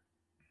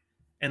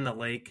in the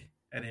lake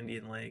at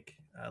Indian Lake.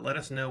 Let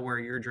us know where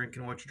you're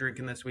drinking, what you're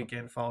drinking this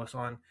weekend. Follow us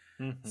on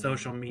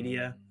social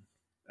media.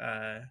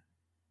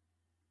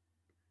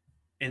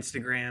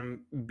 Instagram,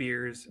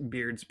 Beards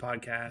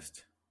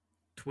Podcast.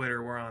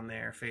 Twitter, we're on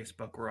there.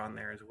 Facebook, we're on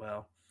there as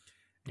well.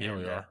 Yeah,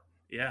 we are.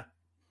 Yeah.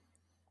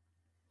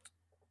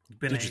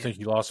 Did you think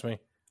you lost me?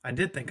 I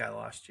did think I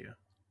lost you.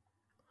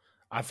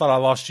 I thought I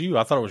lost you.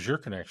 I thought it was your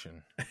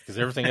connection because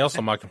everything else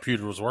on my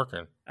computer was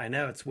working. I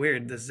know, it's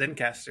weird. The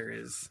Zencaster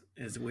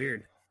is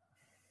weird.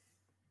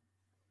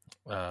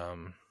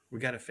 We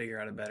got to figure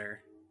out a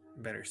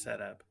better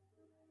setup.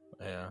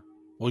 Yeah.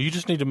 Well, you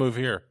just need to move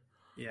here.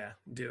 Yeah,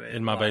 do it.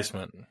 In my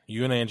basement.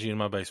 You and Angie in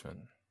my basement.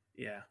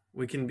 Yeah.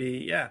 We can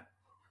be, yeah.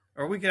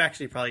 Or we could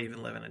actually probably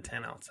even live in a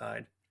tent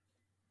outside.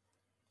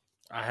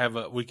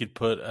 We could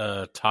put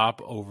a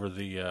top over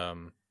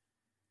the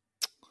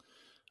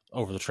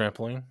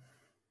trampoline.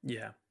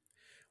 Yeah.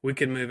 We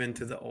could move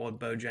into the old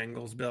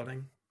Bojangles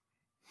building.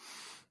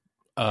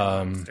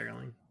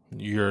 Sterling.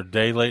 You're a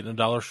day late and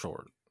 $1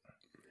 short.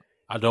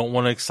 I don't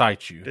want to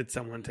excite you. Did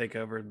someone take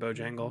over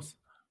Bojangles?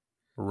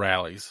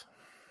 Rallies.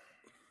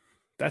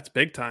 That's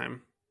big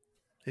time.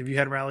 Have you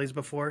had rallies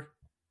before?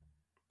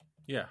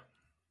 Yeah.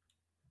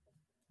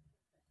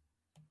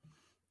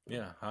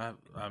 Yeah,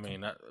 I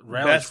mean,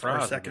 rallies best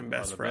fries or second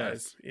best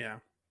fries. Best. Yeah,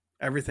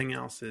 everything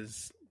else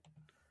is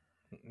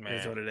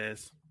what it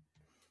is.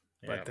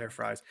 But yeah. Their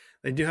fries,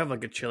 they do have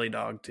like a chili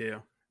dog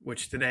too,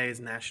 which today is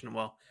national.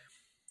 Well,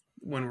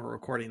 when we're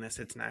recording this,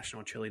 it's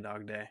National Chili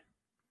Dog Day.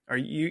 Are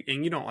you?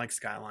 And you don't like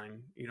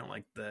Skyline? You don't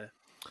like the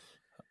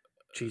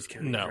cheese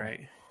cones, no.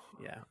 Right?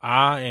 Yeah,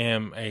 I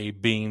am a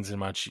beans in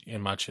my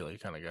chili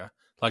kind of guy,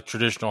 like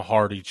traditional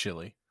hearty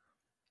chili.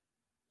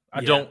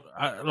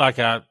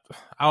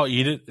 I'll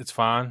eat it. It's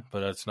fine,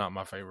 but it's not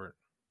my favorite.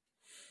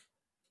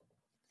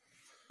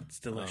 It's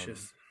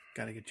delicious.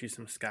 Got to get you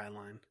some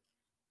Skyline.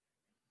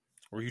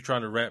 Were you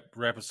trying to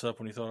wrap us up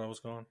when you thought I was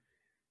gone?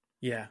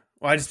 Yeah.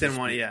 Well, I just didn't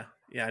want to.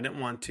 Yeah. I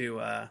didn't want to.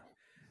 I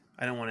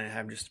don't want to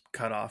have just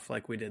cut off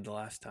like we did the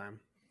last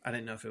time. I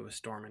didn't know if it was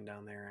storming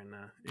down there in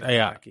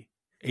Kentucky.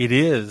 It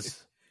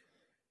is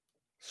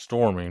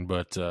storming,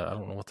 but I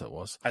don't know what that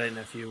was. I didn't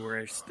know if you were,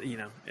 if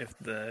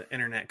the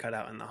internet cut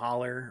out in the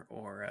holler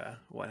or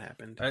what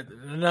happened.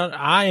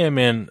 I am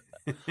in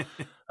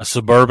a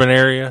suburban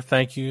area.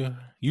 Thank you.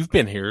 You've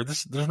been here.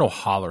 There's no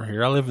holler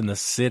here. I live in the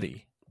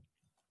city.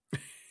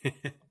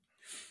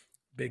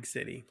 Big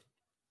city.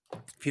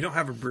 If you don't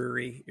have a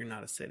brewery, you're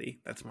not a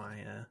city. That's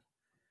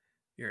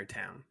you're a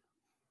town.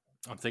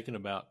 I'm thinking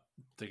about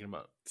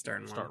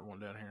starting one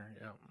down here.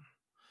 Yeah.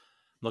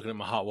 Looking at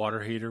my hot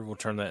water heater, we'll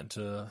turn that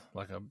into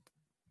like a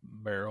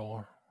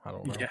barrel. I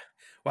don't know. Yeah.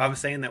 Well, I was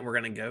saying that we're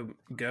going to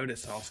go to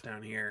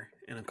Sawstone here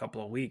in a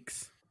couple of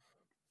weeks.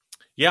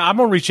 Yeah, I'm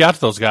going to reach out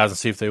to those guys and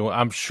see if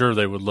I'm sure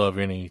they would love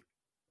any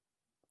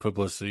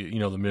publicity.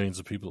 The millions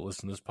of people that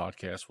listen to this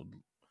podcast would.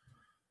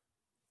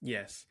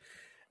 Yes.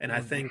 And I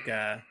think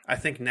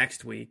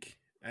next week,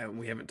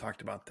 we haven't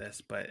talked about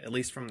this, but at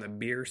least from the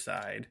beer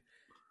side,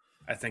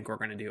 I think we're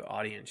going to do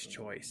audience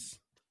choice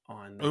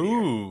on the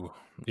beer.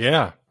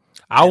 Yeah.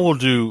 I will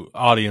do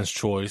audience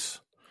choice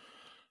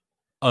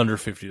under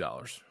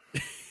 $50.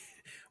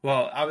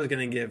 Well, I was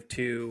going to give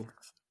two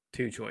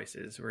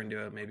choices. We're going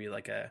to do maybe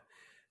like a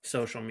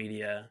social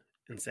media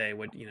and say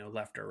what,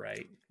 left or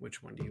right.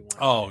 Which one do you want?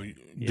 Oh,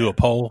 do a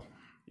poll?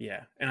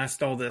 Yeah. And I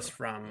stole this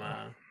from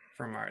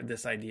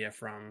this idea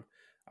from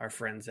our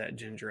friends at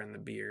Ginger and the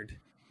Beard.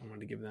 I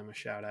wanted to give them a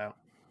shout out.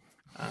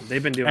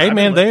 They've been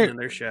doing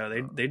their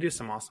show. They do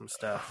some awesome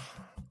stuff.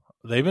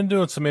 They've been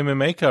doing some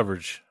MMA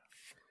coverage.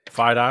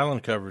 Fight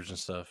Island coverage and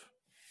stuff.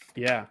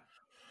 Yeah.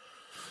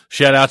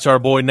 Shout out to our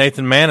boy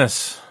Nathan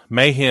Manis.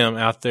 Mayhem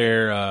out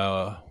there.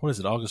 What is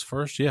it, August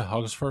 1st? Yeah,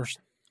 August 1st.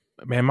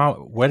 Man, my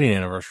wedding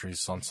anniversary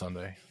is on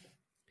Sunday.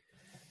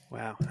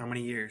 Wow. How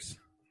many years?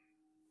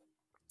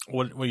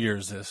 What year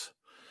is this?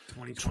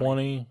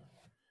 2020.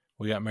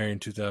 We got married in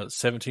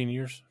 2017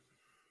 years.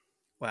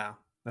 Wow.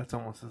 That's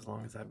almost as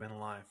long as I've been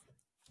alive.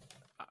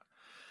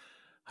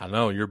 I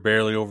know. You're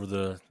barely over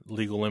the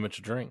legal limit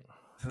to drink.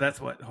 So that's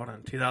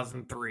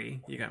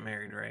 2003, you got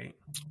married, right?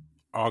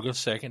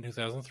 August 2nd,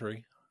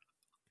 2003.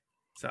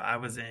 So I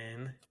was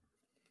in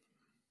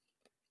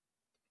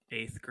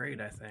 8th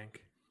grade, I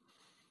think.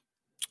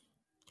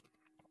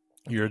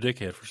 You're a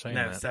dickhead for saying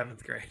that. No,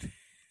 7th grade.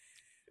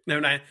 No,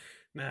 9th.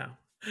 No.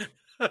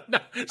 No,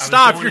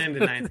 stop! Going into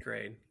 9th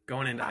grade,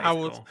 going into high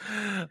school.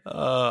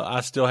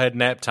 I still had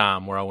nap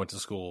time where I went to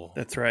school.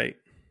 That's right.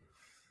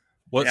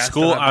 What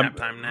school? I have nap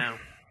time now.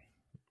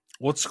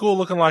 What's school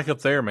looking like up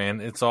there,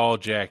 man? It's all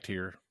jacked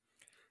here.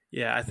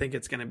 Yeah, I think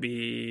it's going to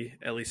be,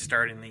 at least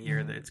starting the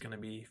year, that it's going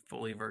to be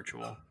fully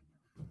virtual.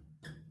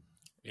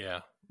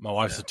 Yeah, my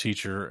wife's a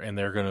teacher, and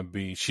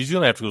she's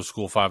going to have to go to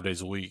school 5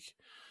 days a week.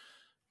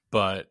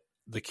 But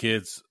the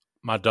kids,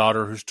 my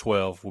daughter, who's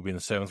 12, will be in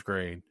the 7th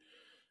grade.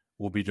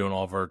 We'll be doing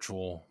all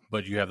virtual,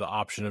 but you have the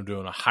option of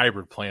doing a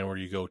hybrid plan where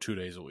you go 2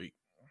 days a week.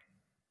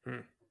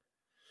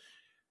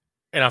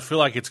 And I feel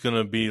like it's going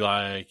to be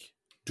like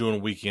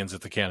doing weekends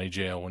at the county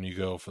jail when you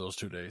go for those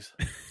 2 days.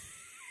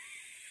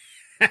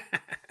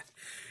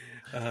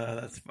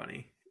 That's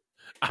funny.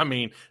 I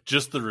mean,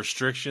 just the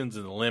restrictions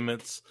and the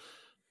limits.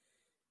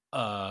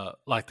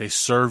 Like they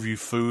serve you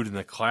food in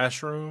the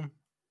classroom.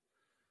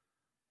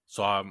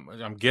 So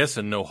I'm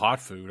guessing no hot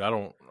food. I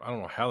don't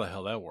know how the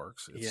hell that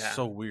works. It's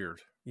so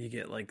weird. You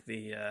get like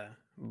the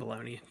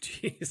bologna and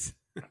cheese.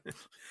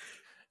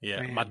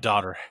 Yeah, Man. My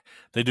daughter,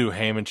 they do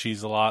ham and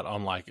cheese a lot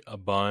on like a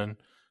bun.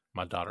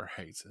 My daughter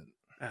hates it.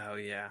 Oh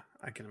yeah,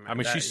 I can imagine. I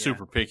mean, she's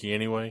super picky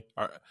anyway.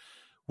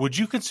 Would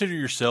you consider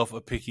yourself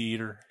a picky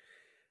eater?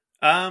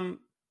 No,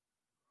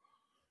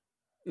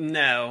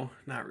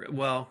 not really.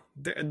 Well,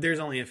 there's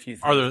only a few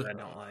things I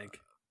don't like.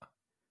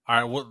 All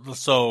right, well,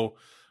 so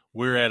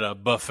we're at a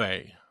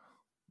buffet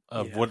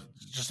of what?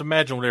 Just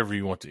imagine whatever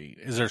you want to eat.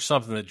 Is there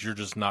something that you're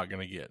just not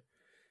going to get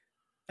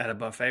at a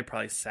buffet?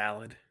 Probably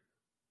salad.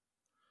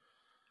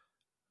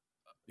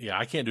 Yeah,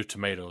 I can't do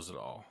tomatoes at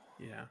all.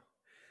 Yeah,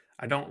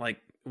 I don't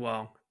like.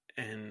 Well,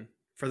 and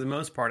for the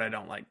most part, I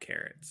don't like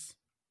carrots.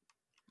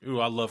 Ooh,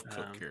 I love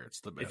cooked carrots.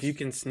 The best. If you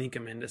can sneak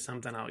them into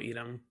something, I'll eat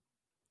them.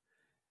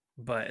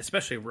 But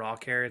especially raw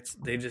carrots,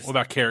 they just... What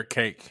about carrot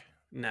cake?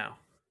 No,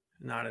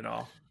 not at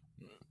all.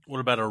 What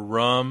about a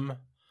rum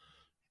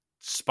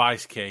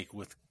spice cake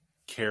with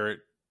carrot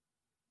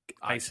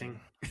icing?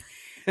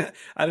 I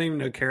didn't even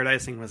know carrot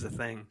icing was a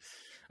thing.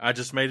 I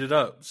just made it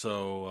up.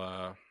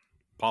 So,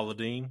 Paula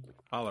Dean,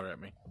 holler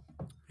at me.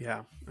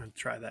 Yeah, I'll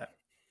try that.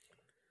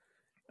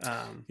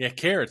 Yeah,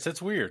 carrots.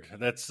 That's weird.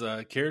 That's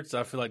carrots.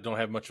 I feel like don't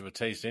have much of a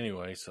taste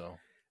anyway. So,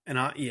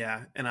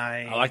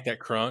 I like that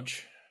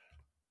crunch.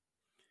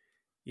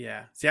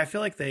 Yeah. See, I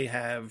feel like they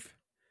have.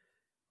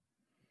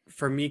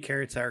 For me,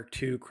 carrots are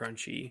too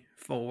crunchy.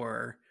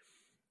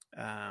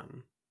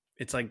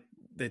 It's like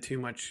it's too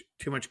much.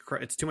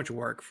 It's too much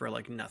work for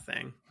like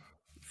nothing.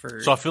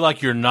 So I feel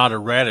like you're not a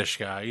radish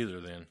guy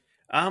either. Then.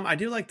 I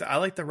do like I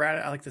like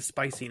the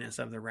spiciness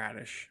of the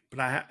radish,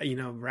 but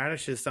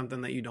radish is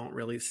something that you don't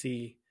really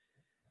see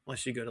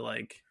unless you go to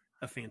like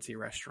a fancy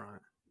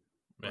restaurant.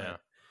 Yeah,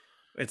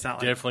 it's not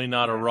definitely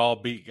not a raw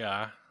beet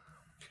guy.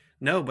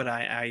 No, but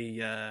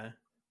I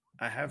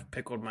have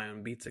pickled my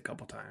own beets a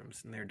couple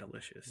times, and they're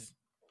delicious.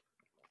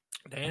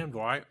 Damn,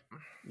 Dwight.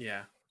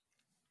 Yeah.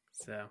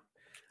 So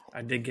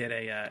I did get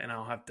and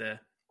I'll have to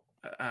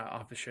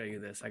show you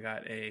this. I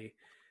got a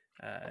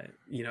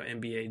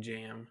NBA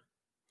Jam.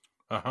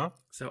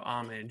 So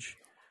Homage,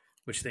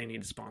 which they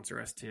need to sponsor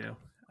us too.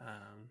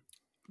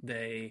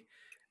 A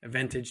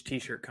vintage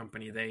T-shirt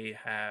company. They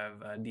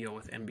have a deal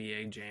with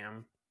NBA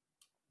Jam.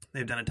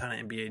 They've done a ton of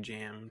NBA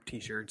Jam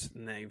T-shirts,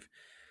 and they've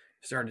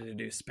started to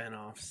do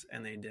spinoffs.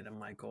 And they did a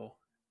Michael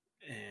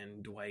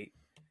and Dwight.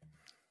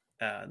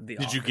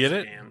 Did you get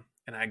it? Jam,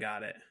 and I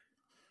got it.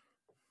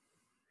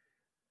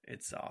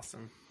 It's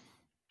awesome.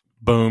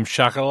 Boom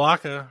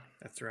shakalaka.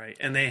 That's right.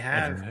 And they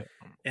have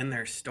in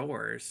their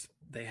stores.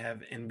 They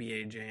have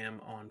NBA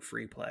Jam on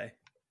free play.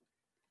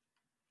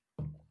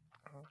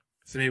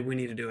 So maybe we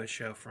need to do a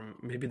show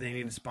maybe they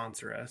need to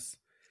sponsor us.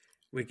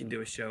 We can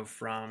do a show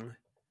from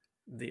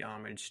the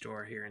Homage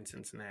store here in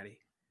Cincinnati.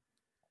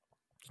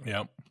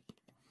 Yep.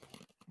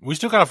 We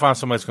still got to find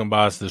somebody that's going to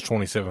buy us this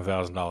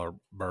 $27,000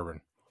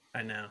 bourbon.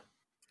 I know.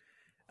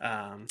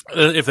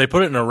 If they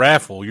put it in a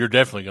raffle, you're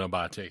definitely going to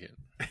buy a ticket.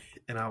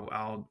 And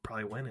I'll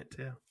probably win it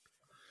too.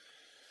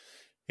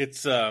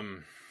 It's,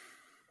 who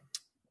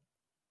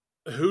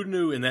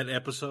knew in that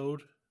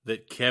episode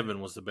that Kevin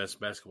was the best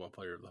basketball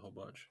player of the whole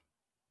bunch?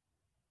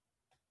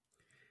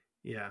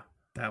 Yeah,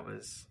 that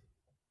was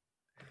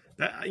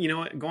that. You know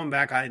what? Going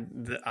back,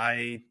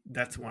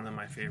 that's one of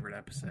my favorite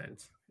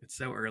episodes. It's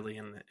so early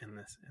in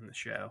the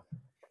show.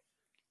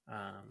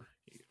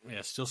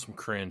 Yeah, still some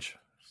cringe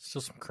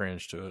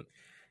to it.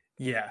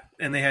 Yeah,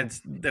 and they had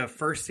the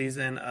first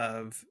season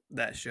of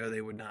that show.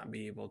 They would not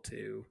be able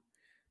to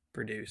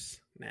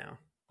produce now.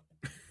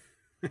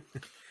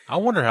 I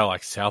wonder how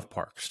South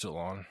Park's still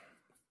on.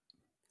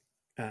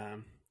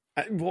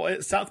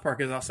 South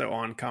Park is also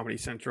on Comedy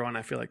Central, and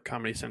I feel like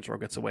Comedy Central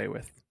gets away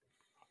with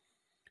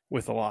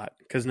a lot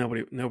because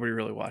nobody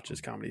really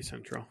watches Comedy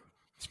Central,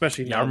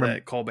 especially now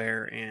that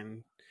Colbert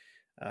and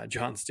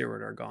Jon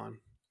Stewart are gone.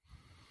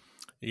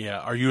 Yeah.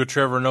 Are you a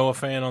Trevor Noah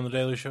fan on The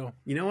Daily Show?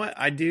 You know what?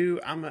 I do.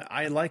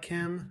 I like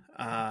him.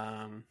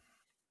 I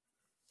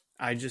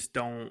just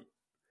don't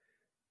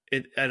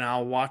it, and I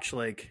watch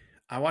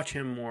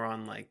him more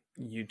on like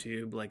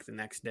YouTube like the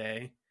next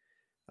day.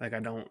 Like I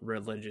don't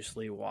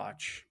religiously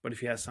watch, but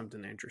if he has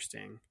something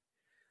interesting,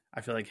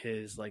 I feel like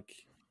his like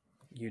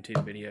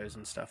YouTube videos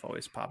and stuff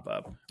always pop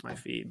up my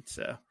feed.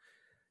 So,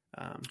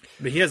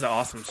 but he has an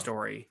awesome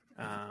story.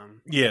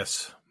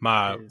 Yes,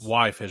 my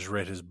wife has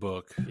read his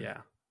book. Yeah,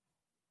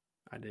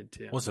 I did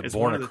too. Was it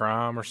Born a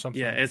Crime or something?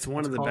 Yeah, it's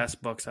one of the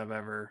best books I've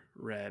ever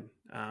read.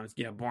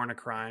 Born a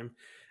Crime.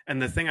 And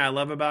the thing I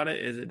love about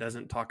it is it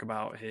doesn't talk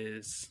about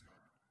his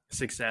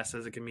success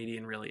as a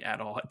comedian really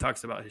at all. It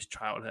talks about his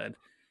childhood.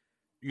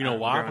 You know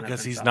why?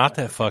 Because he's not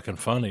that fucking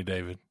funny,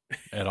 David,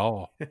 at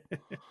all.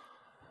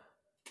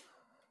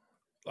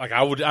 Like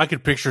I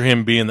could picture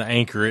him being the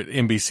anchor at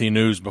NBC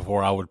News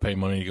before I would pay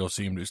money to go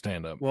see him do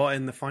stand up. Well,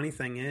 and the funny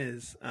thing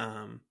is,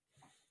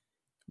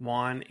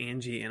 Juan,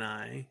 Angie, and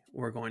I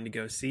were going to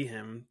go see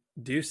him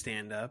do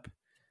stand up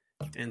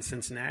in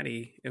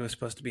Cincinnati. It was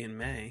supposed to be in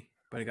May,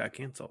 but it got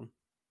canceled.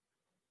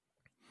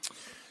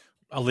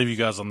 I'll leave you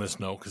guys on this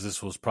note because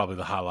this was probably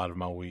the highlight of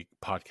my week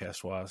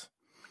podcast wise.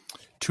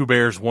 Two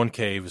Bears, One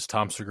Cave is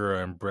Tom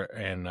Segura and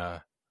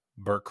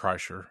Bert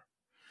Kreischer.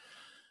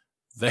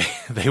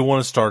 They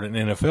want to start an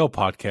NFL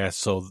podcast,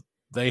 so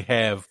they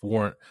have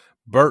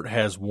Bert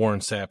has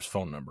Warren Sapp's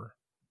phone number.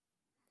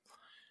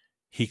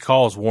 He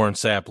calls Warren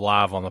Sapp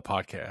live on the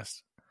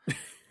podcast.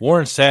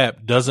 Warren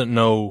Sapp doesn't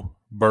know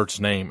Bert's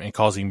name and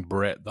calls him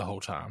Brett the whole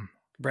time.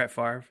 Brett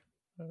Favre.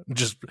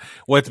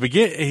 At the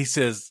beginning, he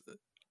says,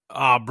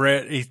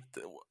 Brett,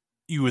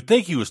 you would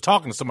think he was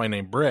talking to somebody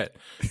named Brett.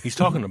 He's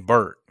talking to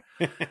Bert.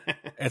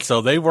 And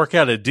so they work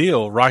out a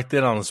deal right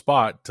then on the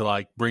spot to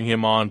like bring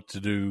him on to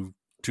do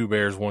Two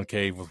Bears, One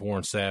Cave with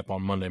Warren Sapp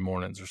on Monday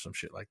mornings or some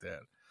shit like that.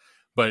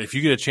 But if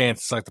you get a chance,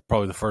 it's like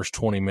probably the first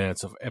 20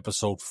 minutes of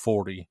episode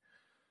 40.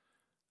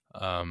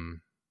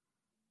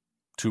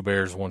 Two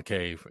Bears, One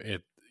Cave.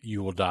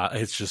 You will die.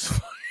 It's just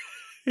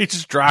he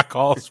just dry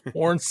calls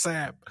Warren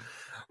Sapp.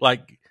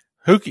 Like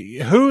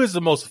who is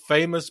the most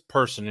famous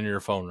person in your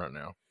phone right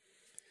now?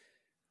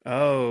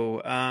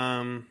 Oh,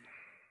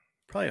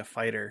 probably a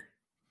fighter.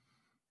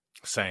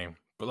 Same,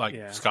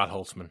 but Scott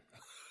Holtzman,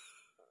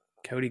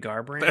 Cody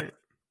Garbrandt.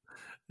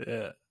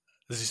 Yeah,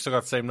 does he still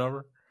got the same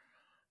number?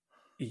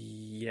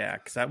 Yeah,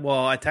 because I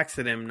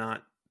texted him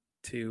not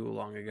too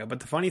long ago.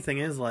 But the funny thing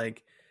is,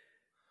 like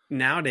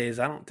nowadays,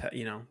 I don't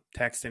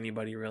text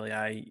anybody really.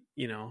 I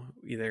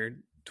either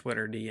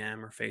Twitter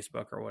DM or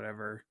Facebook or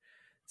whatever,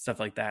 stuff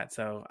like that.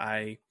 So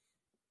I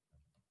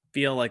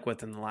feel like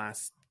within the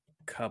last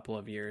couple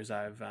of years,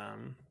 I've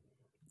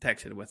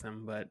texted with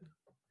him, but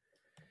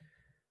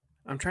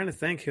I'm trying to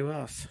think who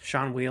else.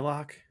 Sean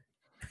Wheelock.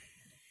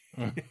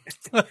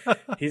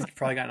 He's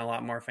probably gotten a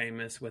lot more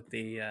famous with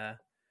the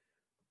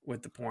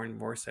porn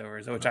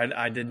voiceovers, which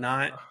I did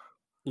not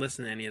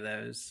listen to any of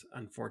those,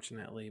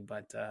 unfortunately,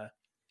 but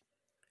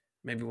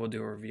maybe we'll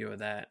do a review of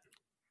that.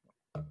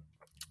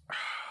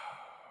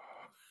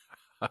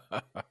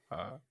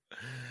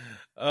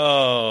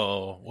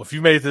 Oh, well, if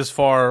you made it this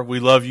far,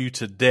 we love you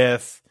to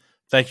death.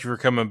 Thank you for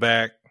coming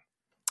back.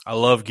 I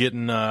love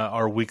getting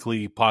our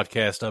weekly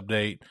podcast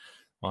update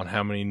on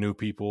how many new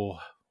people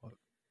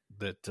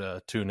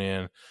that tune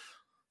in.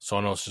 So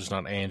I know it's just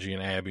not Angie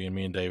and Abby and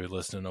me and David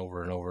listening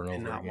over and over and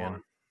over again.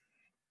 One.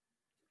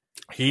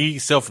 He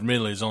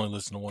self-admittedly has only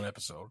listened to one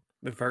episode.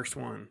 The first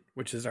one,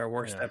 which is our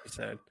worst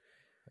episode.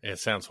 It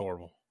sounds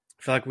horrible.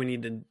 I feel like we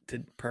need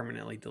to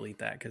permanently delete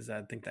that because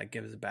I think that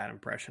gives a bad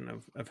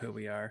impression of who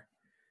we are.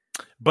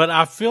 But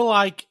I feel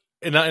like,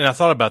 and I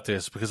thought about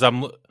this because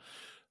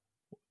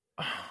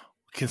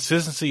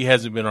consistency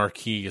hasn't been our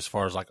key as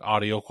far as like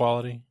audio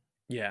quality.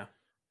 Yeah.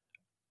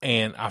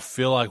 And I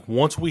feel like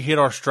once we hit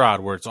our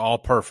stride where it's all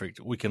perfect,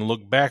 we can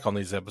look back on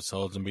these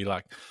episodes and be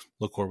like,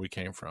 look where we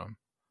came from.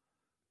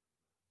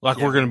 Like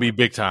we're going to be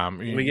big time.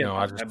 We get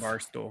at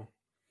Barstool.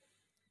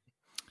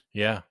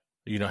 Yeah.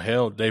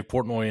 Hell, Dave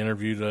Portnoy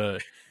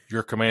interviewed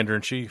your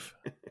commander-in-chief.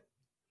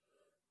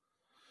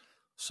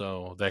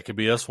 So that could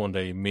be us one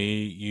day.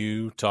 Me,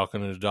 you,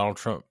 talking to Donald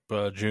Trump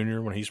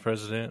Jr. when he's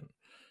president.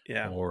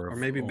 Yeah, or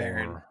maybe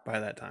Barron by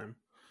that time.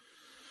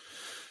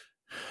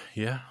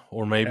 Yeah,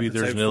 or maybe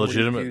Episode there's an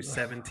illegitimate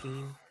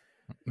 17.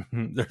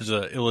 There's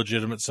an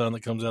illegitimate son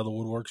that comes out of the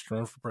woodworks to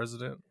run for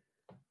president.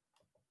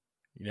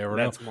 You never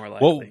know. That's more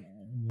likely.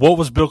 What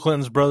was Bill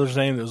Clinton's brother's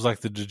name? That was like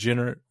the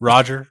degenerate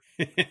Roger.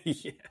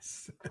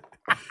 Yes.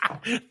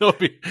 there'll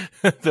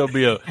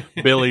be a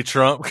Billy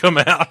Trump come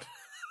out.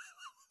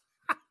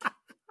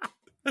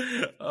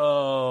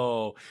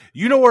 Oh,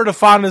 you know where to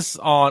find us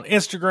on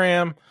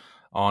Instagram,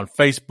 on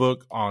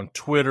Facebook, on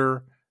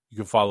Twitter. You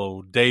can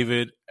follow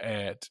David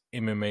at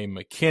MMA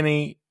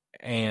McKinney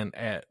and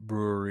at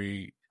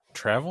Brewery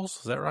Travels.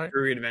 Is that right?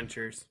 Brewery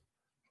Adventures.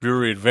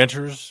 Brewery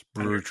Adventures.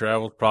 Brewery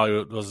Travels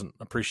probably doesn't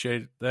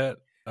appreciate that.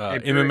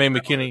 MMA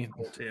McKinney.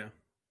 Cool too.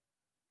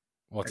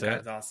 What's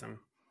that? That's awesome.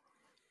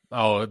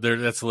 Oh,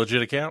 that's a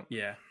legit account?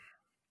 Yeah.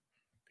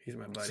 He's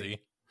my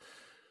buddy.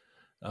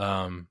 See?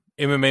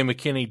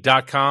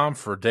 MMAMcKinney.com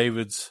for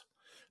David's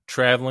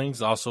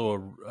travelings. Also,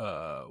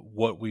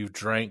 what we've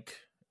drank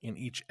in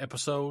each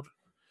episode.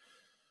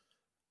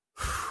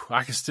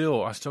 I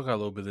still got a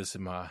little bit of this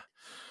in my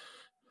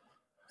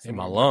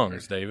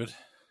lungs, David.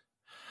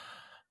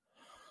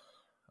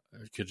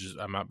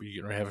 I might be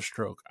getting ready to have a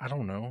stroke. I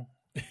don't know.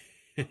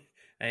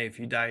 Hey, if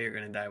you die, you're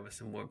going to die with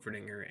some Woodford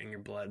in your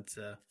blood.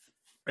 So,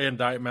 and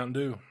Diet Mountain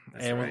Dew,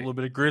 with a little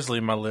bit of Grizzly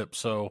in my lip.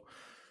 So,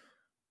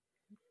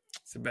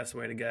 it's the best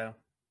way to go.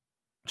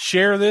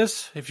 Share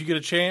this if you get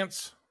a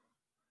chance.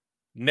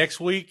 Next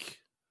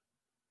week,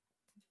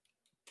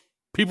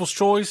 people's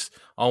choice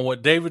on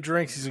what David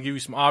drinks. He's gonna give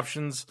you some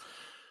options.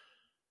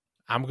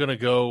 I'm gonna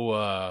go.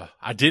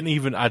 I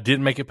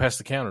didn't make it past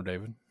the counter,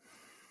 David.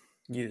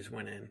 You just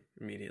went in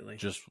immediately.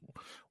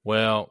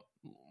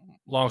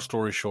 Long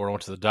story short, I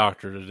went to the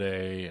doctor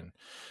today, and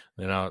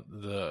then on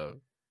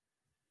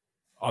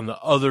the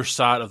other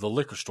side of the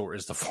liquor store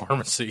is the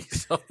pharmacy.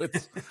 So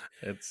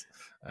it's.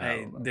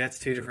 Hey, that's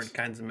two different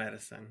kinds of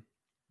medicine.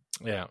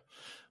 Yeah,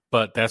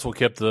 but that's what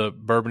kept the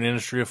bourbon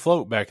industry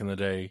afloat back in the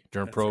day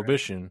during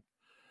Prohibition. Right.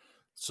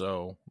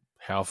 So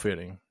how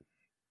fitting.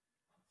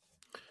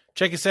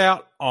 Check us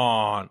out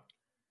on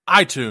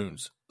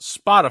iTunes,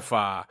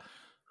 Spotify,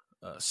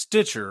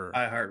 Stitcher,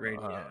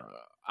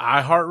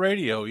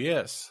 iHeartRadio,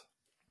 yes.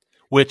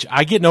 Which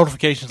I get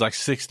notifications like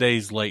 6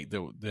 days late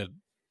that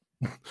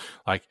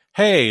like,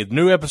 hey,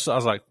 new episode. I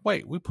was like,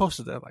 wait, we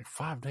posted that like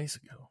 5 days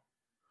ago.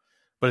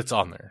 But it's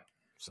on there,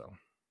 so.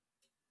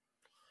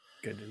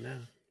 Good to know.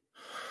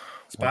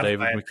 Spotify,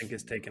 David, I think,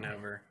 is taking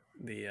over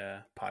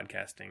the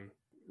podcasting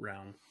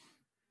realm.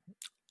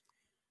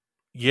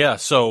 Yeah,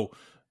 so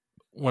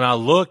when I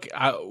look,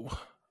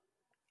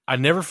 I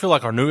never feel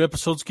like our new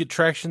episodes get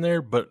traction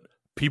there, but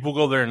people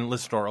go there and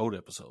listen to our old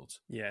episodes.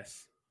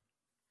 Yes.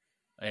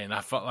 And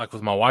I felt like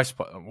with my wife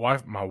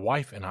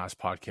and I's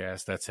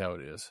podcast, that's how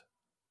it is.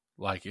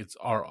 Like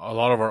a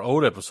lot of our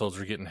old episodes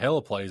are getting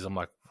hella plays. I'm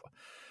like,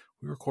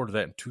 we recorded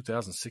that in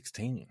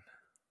 2016.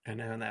 I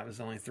know, and that was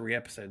only 3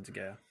 episodes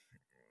ago.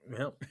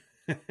 Yep.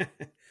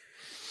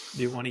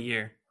 Do one a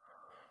year.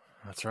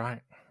 That's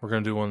right. We're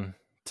going to do one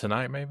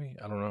tonight, maybe?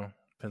 I don't know.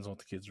 Depends on what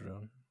the kids are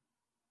doing.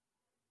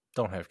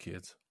 Don't have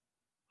kids.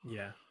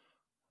 Yeah.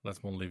 That's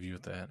going to leave you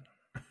with that.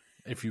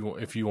 If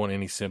you want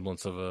any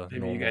semblance of a maybe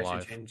normal you guys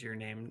life. should change your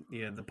name,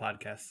 the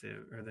podcast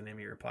or the name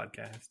of your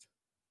podcast.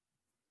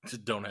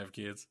 Just don't have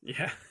kids.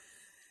 Yeah.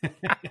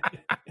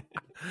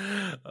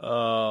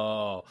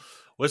 Oh,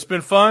 well, it's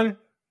been fun.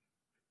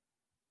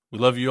 We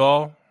love you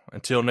all.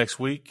 Until next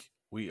week,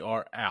 we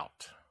are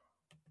out.